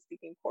public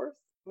speaking course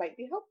might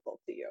be helpful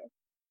to you.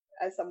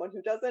 As someone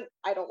who doesn't,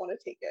 I don't want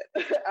to take it.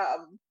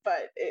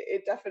 But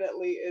it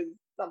definitely is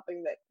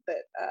something that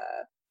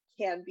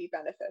can be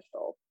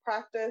beneficial.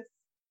 Practice,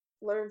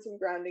 learn some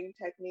grounding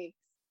techniques,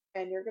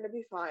 and you're going to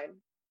be fine.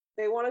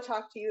 They want to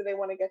talk to you. They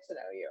want to get to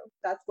know you.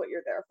 That's what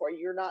you're there for.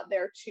 You're not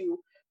there to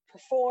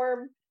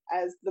perform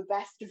as the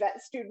best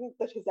vet student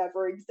that has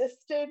ever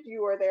existed.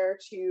 You are there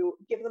to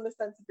give them a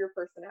sense of your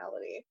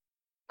personality.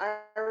 I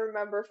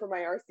remember for my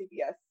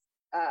RCBS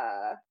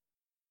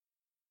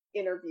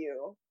interview.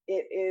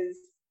 It is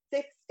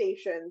 6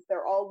 stations.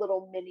 They're all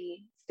little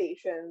mini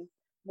stations.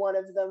 One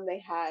of them, they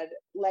had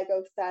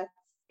Lego sets,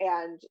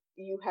 and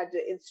you had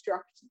to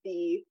instruct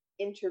the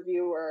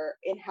interviewer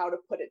in how to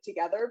put it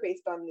together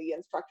based on the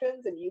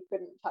instructions, and you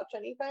couldn't touch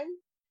anything.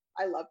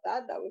 I love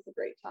that. That was a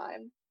great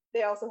time.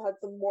 They also had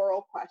some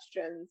moral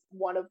questions,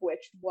 one of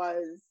which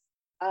was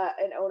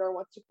an owner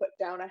wants to put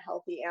down a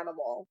healthy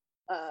animal,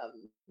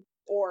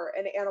 or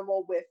an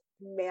animal with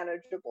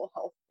manageable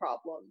health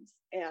problems,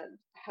 and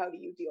how do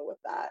you deal with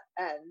that?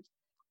 And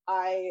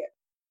I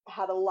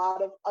had a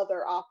lot of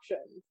other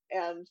options,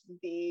 and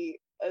the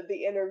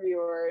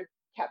interviewer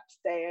kept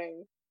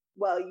saying,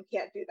 well, you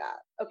can't do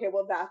that. Okay,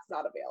 well, that's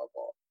not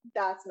available.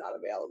 That's not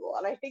available.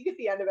 And I think at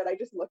the end of it, I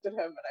just looked at him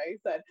and I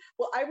said,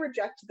 well, I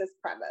reject this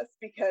premise,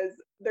 because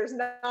there's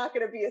not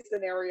going to be a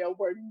scenario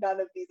where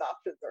none of these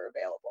options are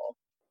available.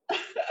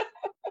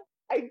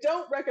 I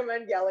don't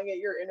recommend yelling at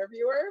your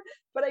interviewer,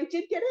 but I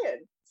did get in.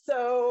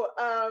 So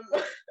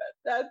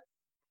that's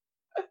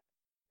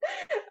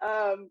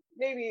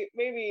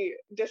maybe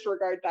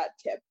disregard that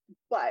tip.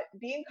 But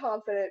being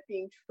confident,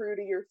 being true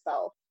to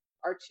yourself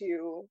are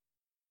 2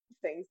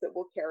 things that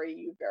will carry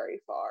you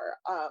very far.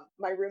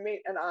 My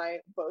roommate and I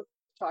both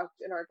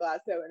talked in our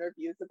Glasgow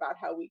interviews about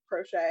how we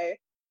crochet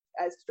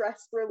as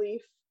stress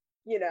relief.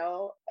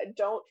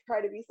 Don't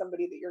try to be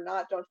somebody that you're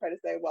not. Don't try to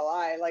say, well,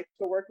 I like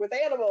to work with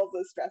animals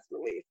as stress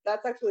relief.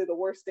 That's actually the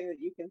worst thing that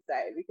you can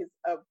say, because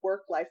a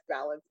work-life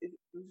balance is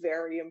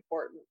very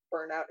important.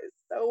 Burnout is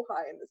so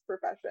high in this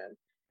profession.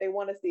 They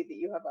want to see that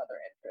you have other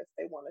interests.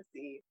 They want to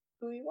see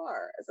who you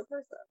are as a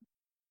person.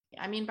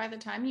 I mean, by the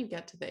time you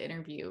get to the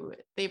interview,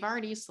 they've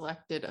already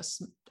selected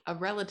a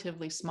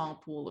relatively small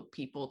pool of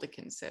people to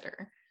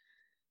consider.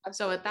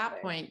 Absolutely. So at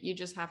that point, you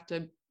just have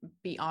to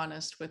be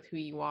honest with who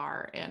you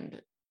are,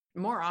 and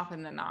more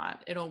often than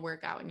not, it'll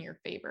work out in your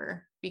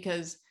favor,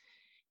 because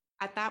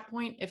at that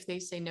point, if they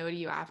say no to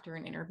you after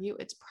an interview,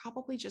 it's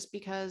probably just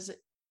because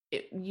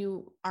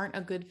you aren't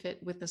a good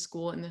fit with the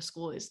school, and the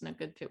school isn't a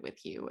good fit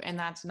with you. And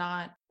that's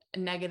not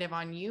negative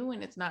on you,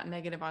 and it's not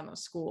negative on the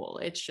school.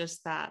 It's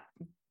just that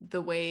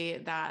the way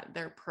that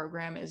their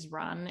program is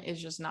run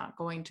is just not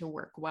going to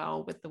work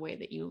well with the way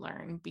that you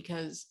learn,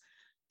 because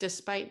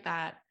despite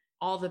that,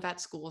 all the vet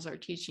schools are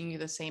teaching you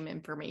the same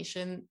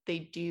information.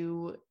 They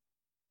do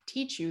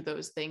teach you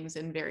those things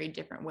in very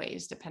different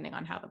ways depending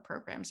on how the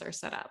programs are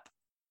set up.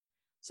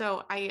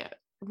 So I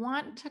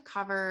want to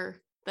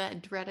cover the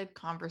dreaded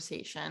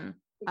conversation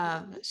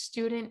of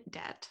student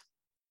debt,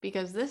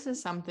 because this is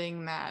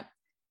something that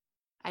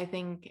I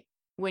think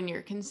when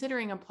you're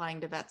considering applying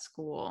to vet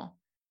school,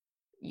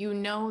 you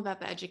know that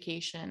the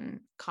education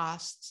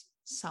costs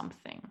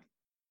something.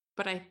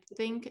 But I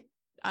think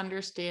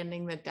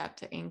understanding the debt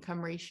to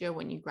income ratio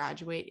when you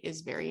graduate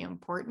is very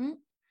important,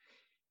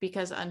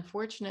 because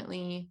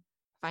unfortunately,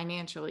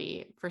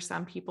 financially, for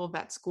some people,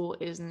 vet school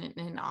isn't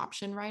an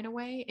option right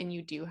away, and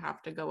you do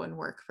have to go and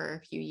work for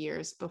a few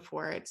years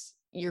before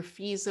you're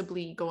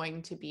feasibly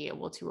going to be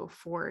able to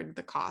afford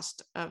the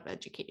cost of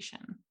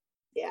education.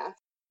 Yeah.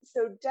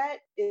 So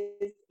debt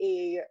is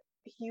a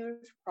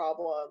huge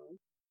problem,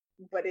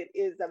 but it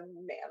is a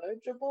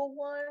manageable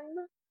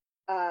one.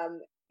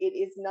 It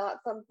is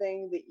not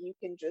something that you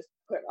can just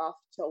put off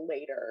till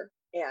later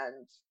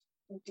and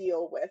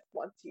deal with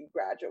once you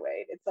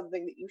graduate. It's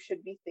something that you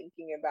should be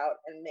thinking about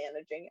and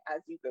managing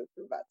as you go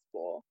through vet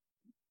school.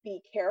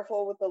 Be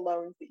careful with the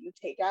loans that you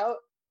take out.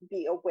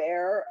 Be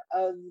aware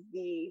of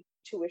the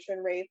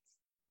tuition rates.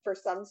 For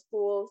some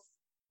schools,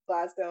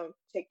 Glasgow in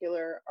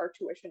particular, our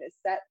tuition is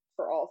set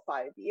for all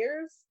 5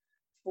 years.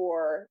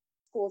 For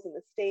schools in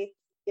the States,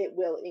 it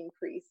will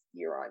increase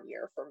year on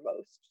year for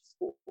most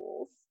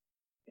schools.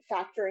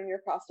 Factor in your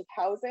cost of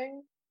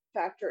housing,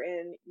 factor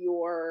in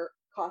your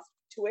cost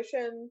of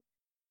tuition.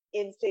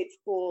 In-state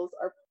schools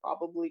are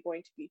probably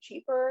going to be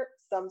cheaper.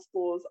 Some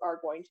schools are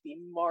going to be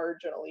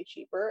marginally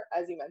cheaper.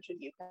 As you mentioned,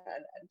 UPenn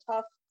and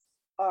Tufts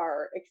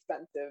are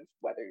expensive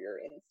whether you're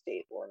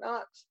in-state or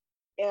not.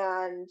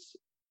 And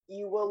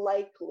you will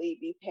likely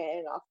be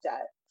paying off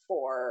debt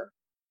for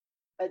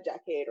a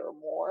decade or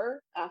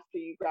more after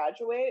you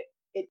graduate.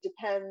 It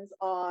depends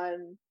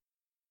on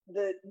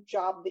the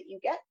job that you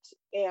get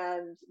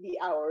and the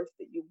hours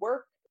that you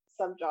work.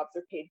 Some jobs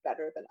are paid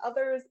better than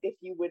others. If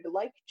you would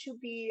like to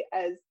be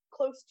as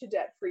close to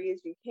debt-free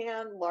as you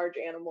can, large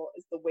animal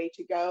is the way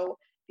to go,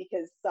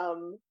 because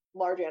some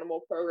large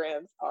animal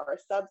programs are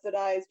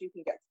subsidized. You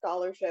can get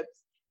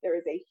scholarships. There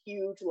is a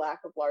huge lack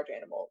of large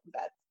animal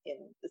vets in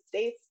the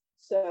States,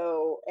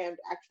 so, and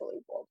actually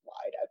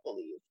worldwide, I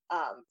believe.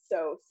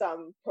 So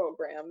some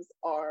programs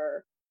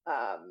are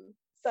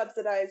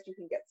subsidized. You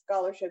can get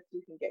scholarships,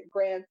 you can get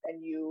grants,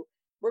 and you,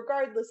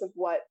 regardless of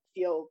what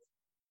field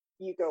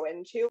you go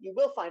into, you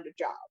will find a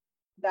job.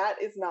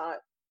 That is not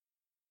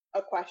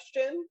a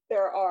question.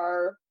 There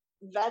are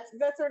vets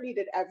are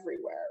needed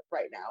everywhere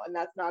right now, and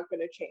that's not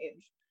going to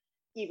change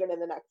even in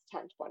the next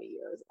 10, 20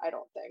 years, I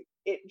don't think.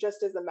 It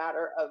just is a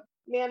matter of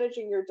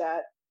managing your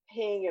debt,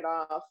 paying it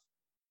off.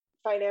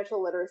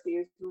 Financial literacy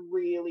is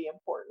really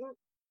important.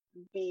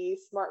 Be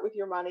smart with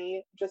your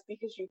money. Just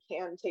because you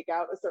can take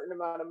out a certain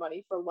amount of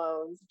money for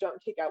loans,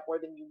 don't take out more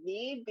than you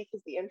need,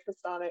 because the interest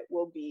on it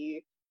will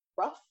be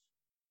rough.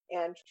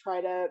 And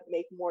try to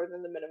make more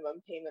than the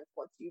minimum payments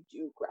once you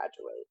do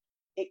graduate.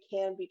 It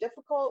can be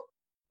difficult.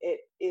 It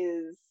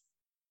is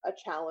a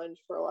challenge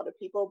for a lot of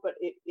people, but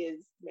it is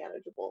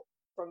manageable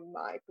from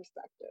my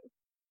perspective.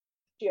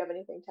 Do you have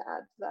anything to add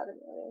to that,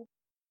 Amelia?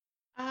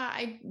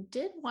 I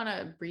did want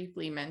to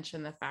briefly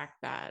mention the fact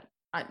that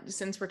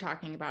since we're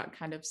talking about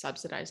kind of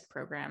subsidized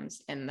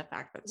programs and the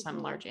fact that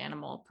some large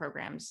animal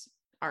programs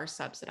are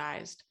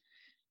subsidized,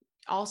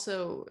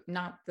 also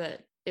not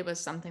that it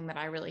was something that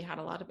I really had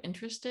a lot of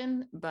interest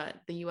in, but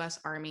the US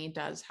Army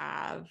does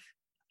have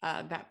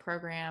a vet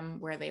program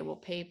where they will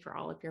pay for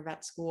all of your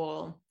vet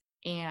school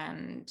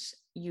and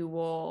you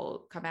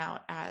will come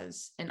out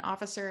as an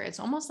officer. It's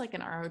almost like an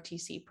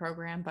ROTC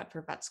program, but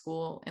for vet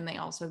school. And they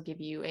also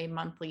give you a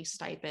monthly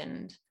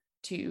stipend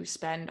to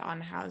spend on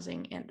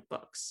housing and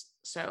books.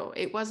 So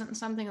it wasn't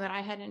something that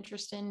I had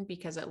interest in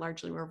because it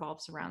largely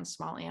revolves around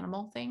small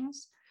animal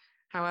things.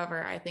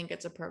 However, I think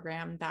it's a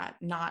program that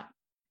not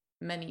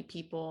many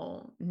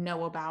people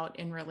know about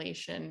in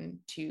relation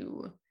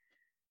to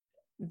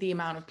the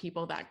amount of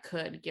people that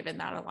could, given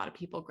that a lot of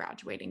people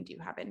graduating do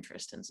have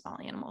interest in small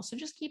animals. So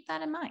just keep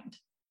that in mind.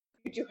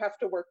 You do have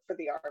to work for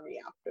the Army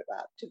after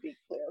that, to be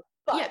clear.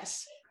 But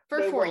yes,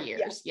 for 4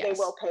 years. Yes, they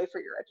will pay for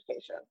your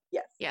education.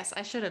 Yes. Yes,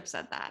 I should have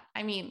said that.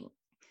 I mean,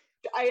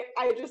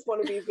 I just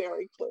want to be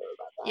very clear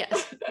about that.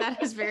 Yes,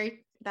 that is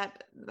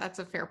that's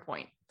a fair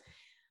point.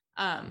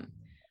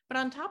 But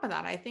on top of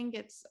that, I think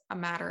it's a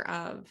matter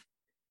of,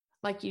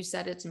 like you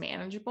said, it's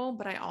manageable,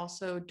 but I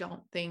also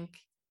don't think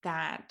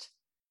that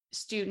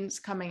students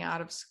coming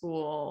out of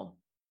school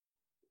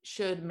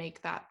should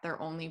make that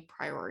their only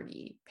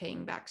priority,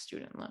 paying back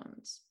student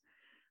loans,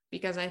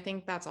 because I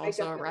think that's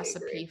also a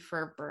recipe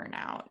for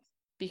burnout,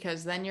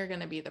 because then you're going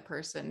to be the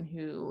person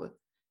who,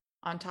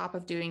 on top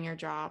of doing your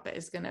job,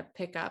 is going to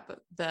pick up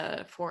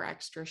the 4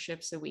 extra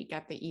shifts a week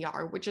at the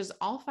ER, which is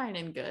all fine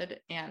and good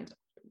and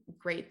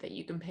great that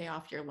you can pay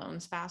off your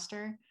loans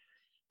faster.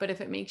 But if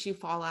it makes you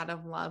fall out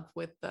of love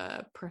with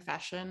the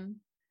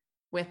profession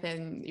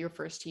within your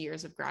first 2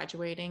 years of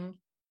graduating,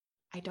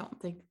 I don't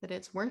think that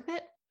it's worth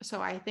it.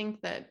 So I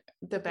think that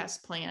the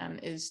best plan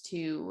is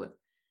to,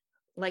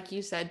 like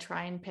you said,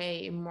 try and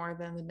pay more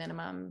than the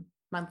minimum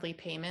monthly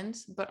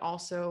payments, but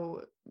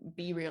also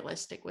be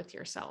realistic with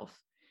yourself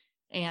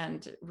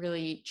and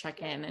really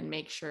check in and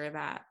make sure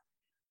that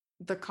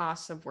the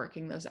cost of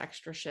working those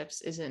extra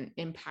shifts isn't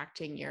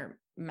impacting your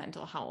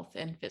mental health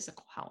and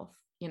physical health,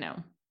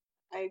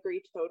 I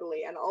agree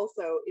totally. And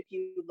also, if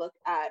you look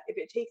at, if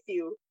it takes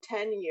you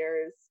 10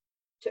 years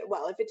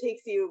if it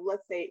takes you,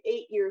 let's say,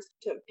 8 years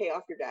to pay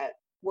off your debt,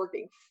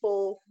 working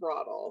full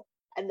throttle,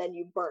 and then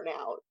you burn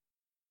out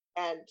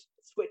and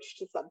switch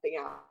to something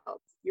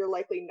else, you're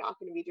likely not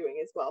going to be doing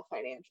as well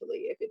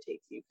financially if it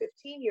takes you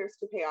 15 years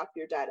to pay off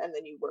your debt and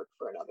then you work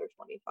for another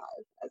 25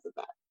 as a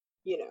vet.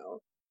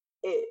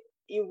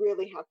 You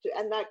really have to,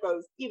 and that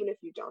goes even if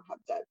you don't have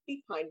debt.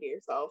 Be kind to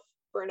yourself.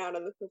 Burnout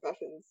in the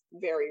profession's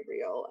very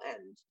real,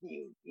 and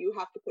you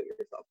have to put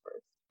yourself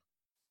first.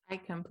 I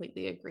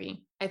completely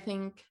agree. I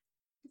think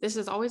this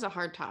is always a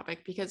hard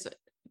topic because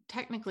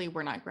technically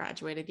we're not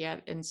graduated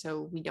yet, and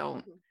so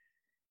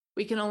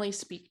we can only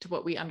speak to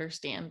what we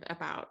understand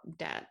about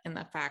debt, and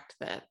the fact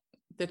that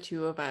the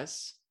two of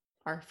us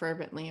are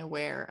fervently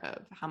aware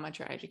of how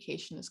much our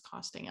education is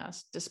costing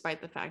us,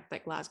 despite the fact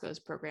that Glasgow's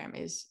program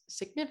is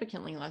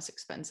significantly less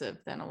expensive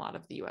than a lot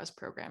of the US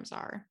programs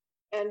are.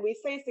 And we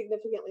say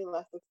significantly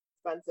less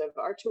expensive.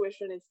 Our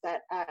tuition is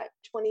set at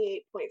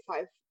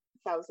 £28,500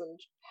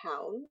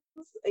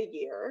 a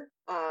year.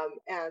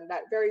 And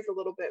that varies a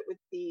little bit with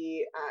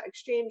the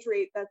exchange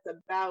rate. That's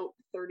about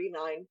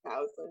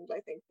 39,000,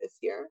 I think, this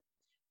year,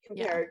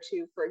 compared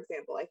to, for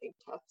example, I think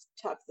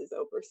Tufts is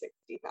over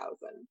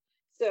 60,000.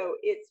 So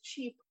it's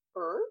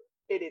cheaper.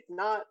 It is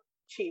not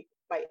cheap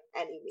by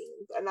any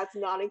means. And that's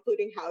not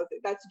including housing.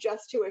 That's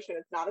just tuition.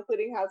 It's not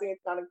including housing.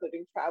 It's not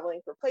including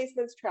traveling for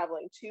placements,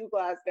 traveling to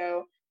Glasgow.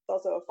 It's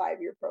also a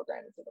 5-year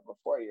program instead of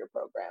a 4-year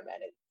program,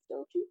 and it's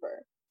still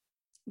cheaper.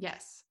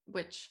 Yes,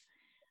 which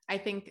I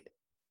think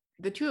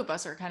the two of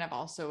us are kind of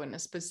also in a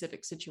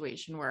specific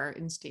situation where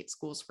in-state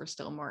schools were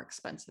still more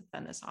expensive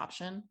than this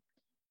option.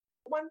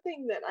 One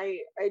thing that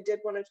I did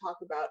want to talk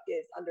about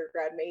is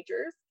undergrad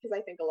majors, because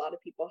I think a lot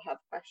of people have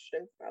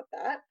questions about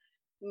that.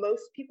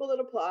 Most people that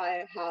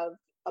apply have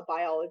a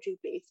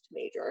biology-based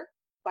major.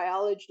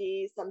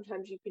 Biology,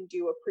 sometimes you can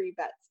do a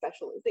pre-vet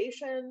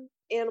specialization,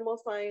 animal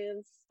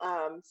science.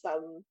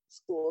 Some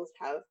schools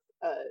have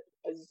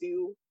a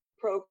zoo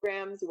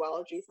program,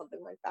 zoology,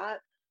 something like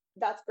that.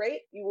 That's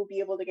great. You will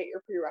be able to get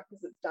your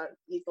prerequisites done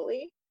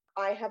easily.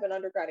 I have an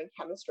undergrad in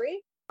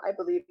chemistry. I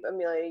believe,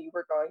 Amelia, you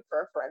were going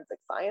for a forensic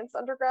science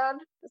undergrad.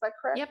 Is that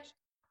correct? Yep.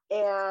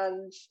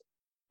 And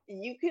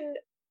you can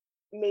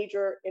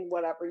major in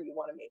whatever you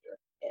want to major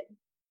in.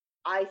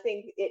 I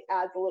think it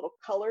adds a little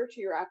color to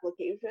your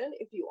application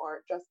if you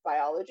aren't just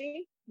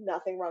biology.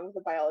 Nothing wrong with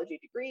a biology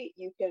degree.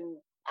 You can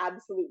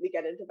absolutely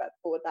get into vet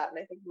school with that, and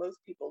I think most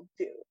people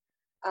do.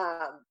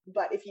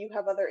 But if you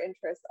have other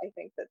interests, I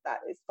think that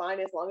is fine.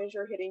 As long as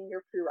you're hitting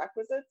your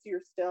prerequisites,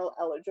 you're still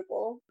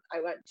eligible.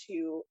 I went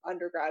to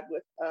undergrad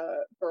with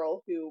a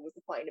girl who was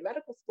applying to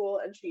medical school,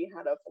 and she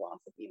had a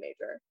philosophy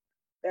major.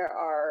 There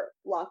are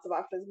lots of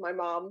options. My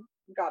mom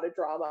got a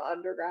drama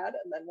undergrad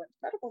and then went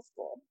to medical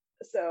school.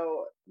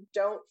 So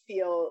don't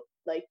feel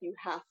like you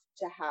have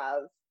to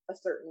have a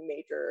certain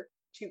major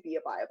to be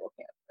a viable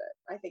candidate.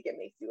 I think it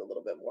makes you a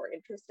little bit more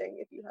interesting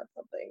if you have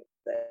something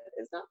that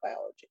is not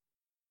biology.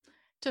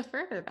 To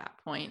further that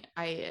point,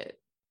 I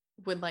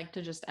would like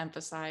to just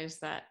emphasize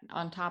that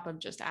on top of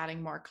just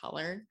adding more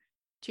color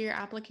to your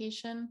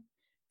application,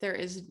 there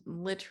is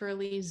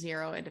literally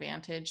zero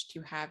advantage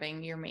to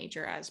having your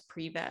major as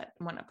pre-vet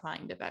when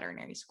applying to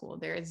veterinary school.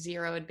 There is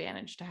zero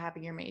advantage to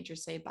having your major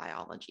say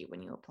biology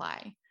when you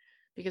apply,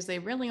 because they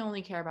really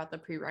only care about the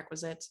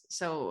prerequisites.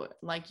 So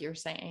like you're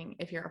saying,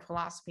 if you're a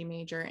philosophy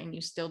major and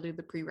you still do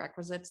the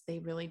prerequisites, they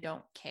really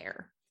don't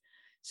care.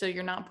 So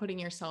you're not putting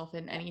yourself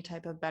in any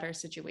type of better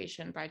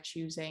situation by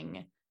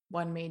choosing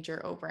one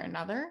major over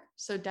another.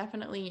 So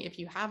definitely, if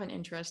you have an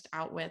interest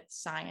out with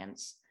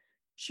science,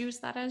 choose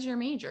that as your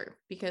major,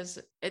 because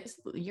it's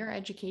your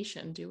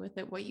education. Do with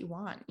it what you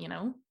want, you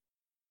know?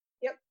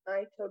 Yep,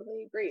 I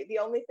totally agree. The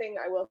only thing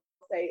I will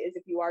say is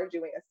if you are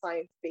doing a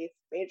science-based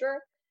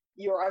major,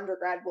 your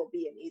undergrad will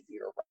be an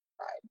easier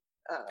ride.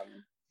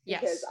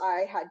 Because Yes.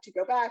 I had to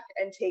go back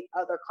and take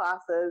other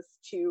classes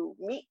to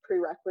meet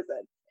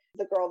prerequisites.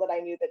 The girl that I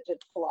knew that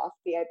did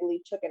philosophy, I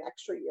believe, took an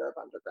extra year of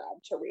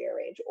undergrad to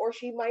rearrange, or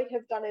she might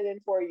have done it in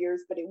 4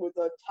 years, but it was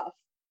a tough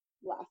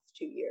last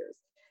 2 years.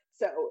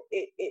 So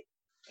it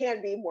can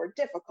be more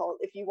difficult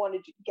if you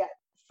wanted to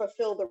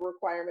fulfill the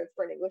requirements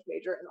for an English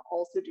major and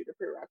also do the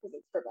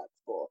prerequisites for vet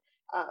school.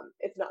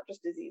 It's not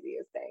just as easy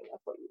as saying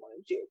that's what you want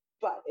to do,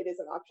 but it is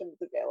an option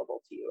that's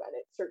available to you, and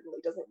it certainly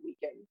doesn't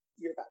weaken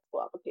your vet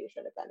school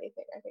application. If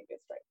anything, I think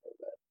it strengthens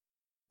it.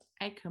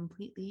 I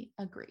completely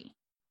agree.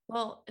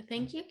 Well,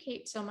 thank you,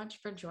 Kate, so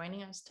much for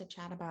joining us to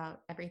chat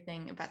about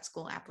everything vet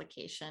school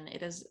application.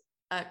 It is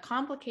a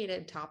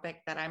complicated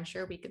topic that I'm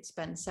sure we could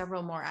spend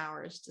several more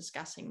hours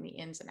discussing the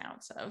ins and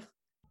outs of.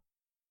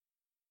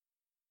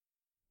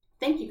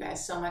 Thank you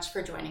guys so much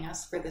for joining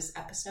us for this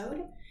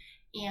episode.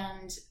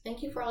 And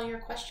thank you for all your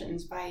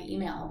questions by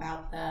email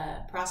about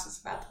the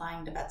process of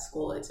applying to vet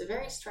school. It's a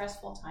very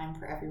stressful time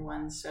for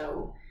everyone.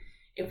 So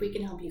if we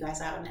can help you guys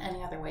out in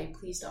any other way,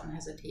 please don't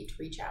hesitate to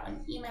reach out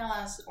and email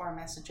us or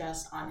message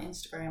us on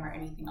Instagram or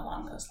anything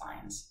along those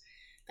lines.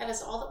 That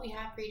is all that we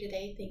have for you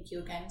today. Thank you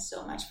again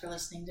so much for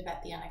listening to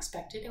Vet the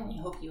Unexpected, and we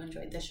hope you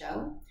enjoyed the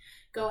show.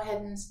 Go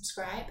ahead and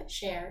subscribe,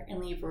 share, and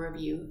leave a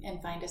review,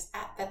 and find us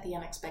at Vet the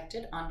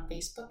Unexpected on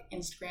Facebook,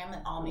 Instagram,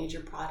 and all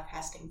major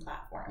podcasting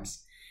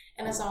platforms.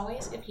 And as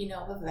always, if you know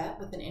of a vet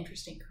with an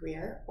interesting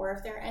career, or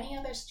if there are any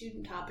other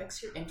student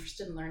topics you're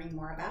interested in learning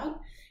more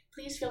about,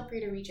 please feel free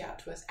to reach out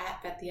to us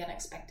at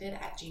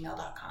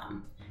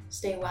vettheunexpected@gmail.com.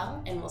 Stay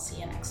well, and we'll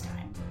see you next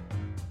time.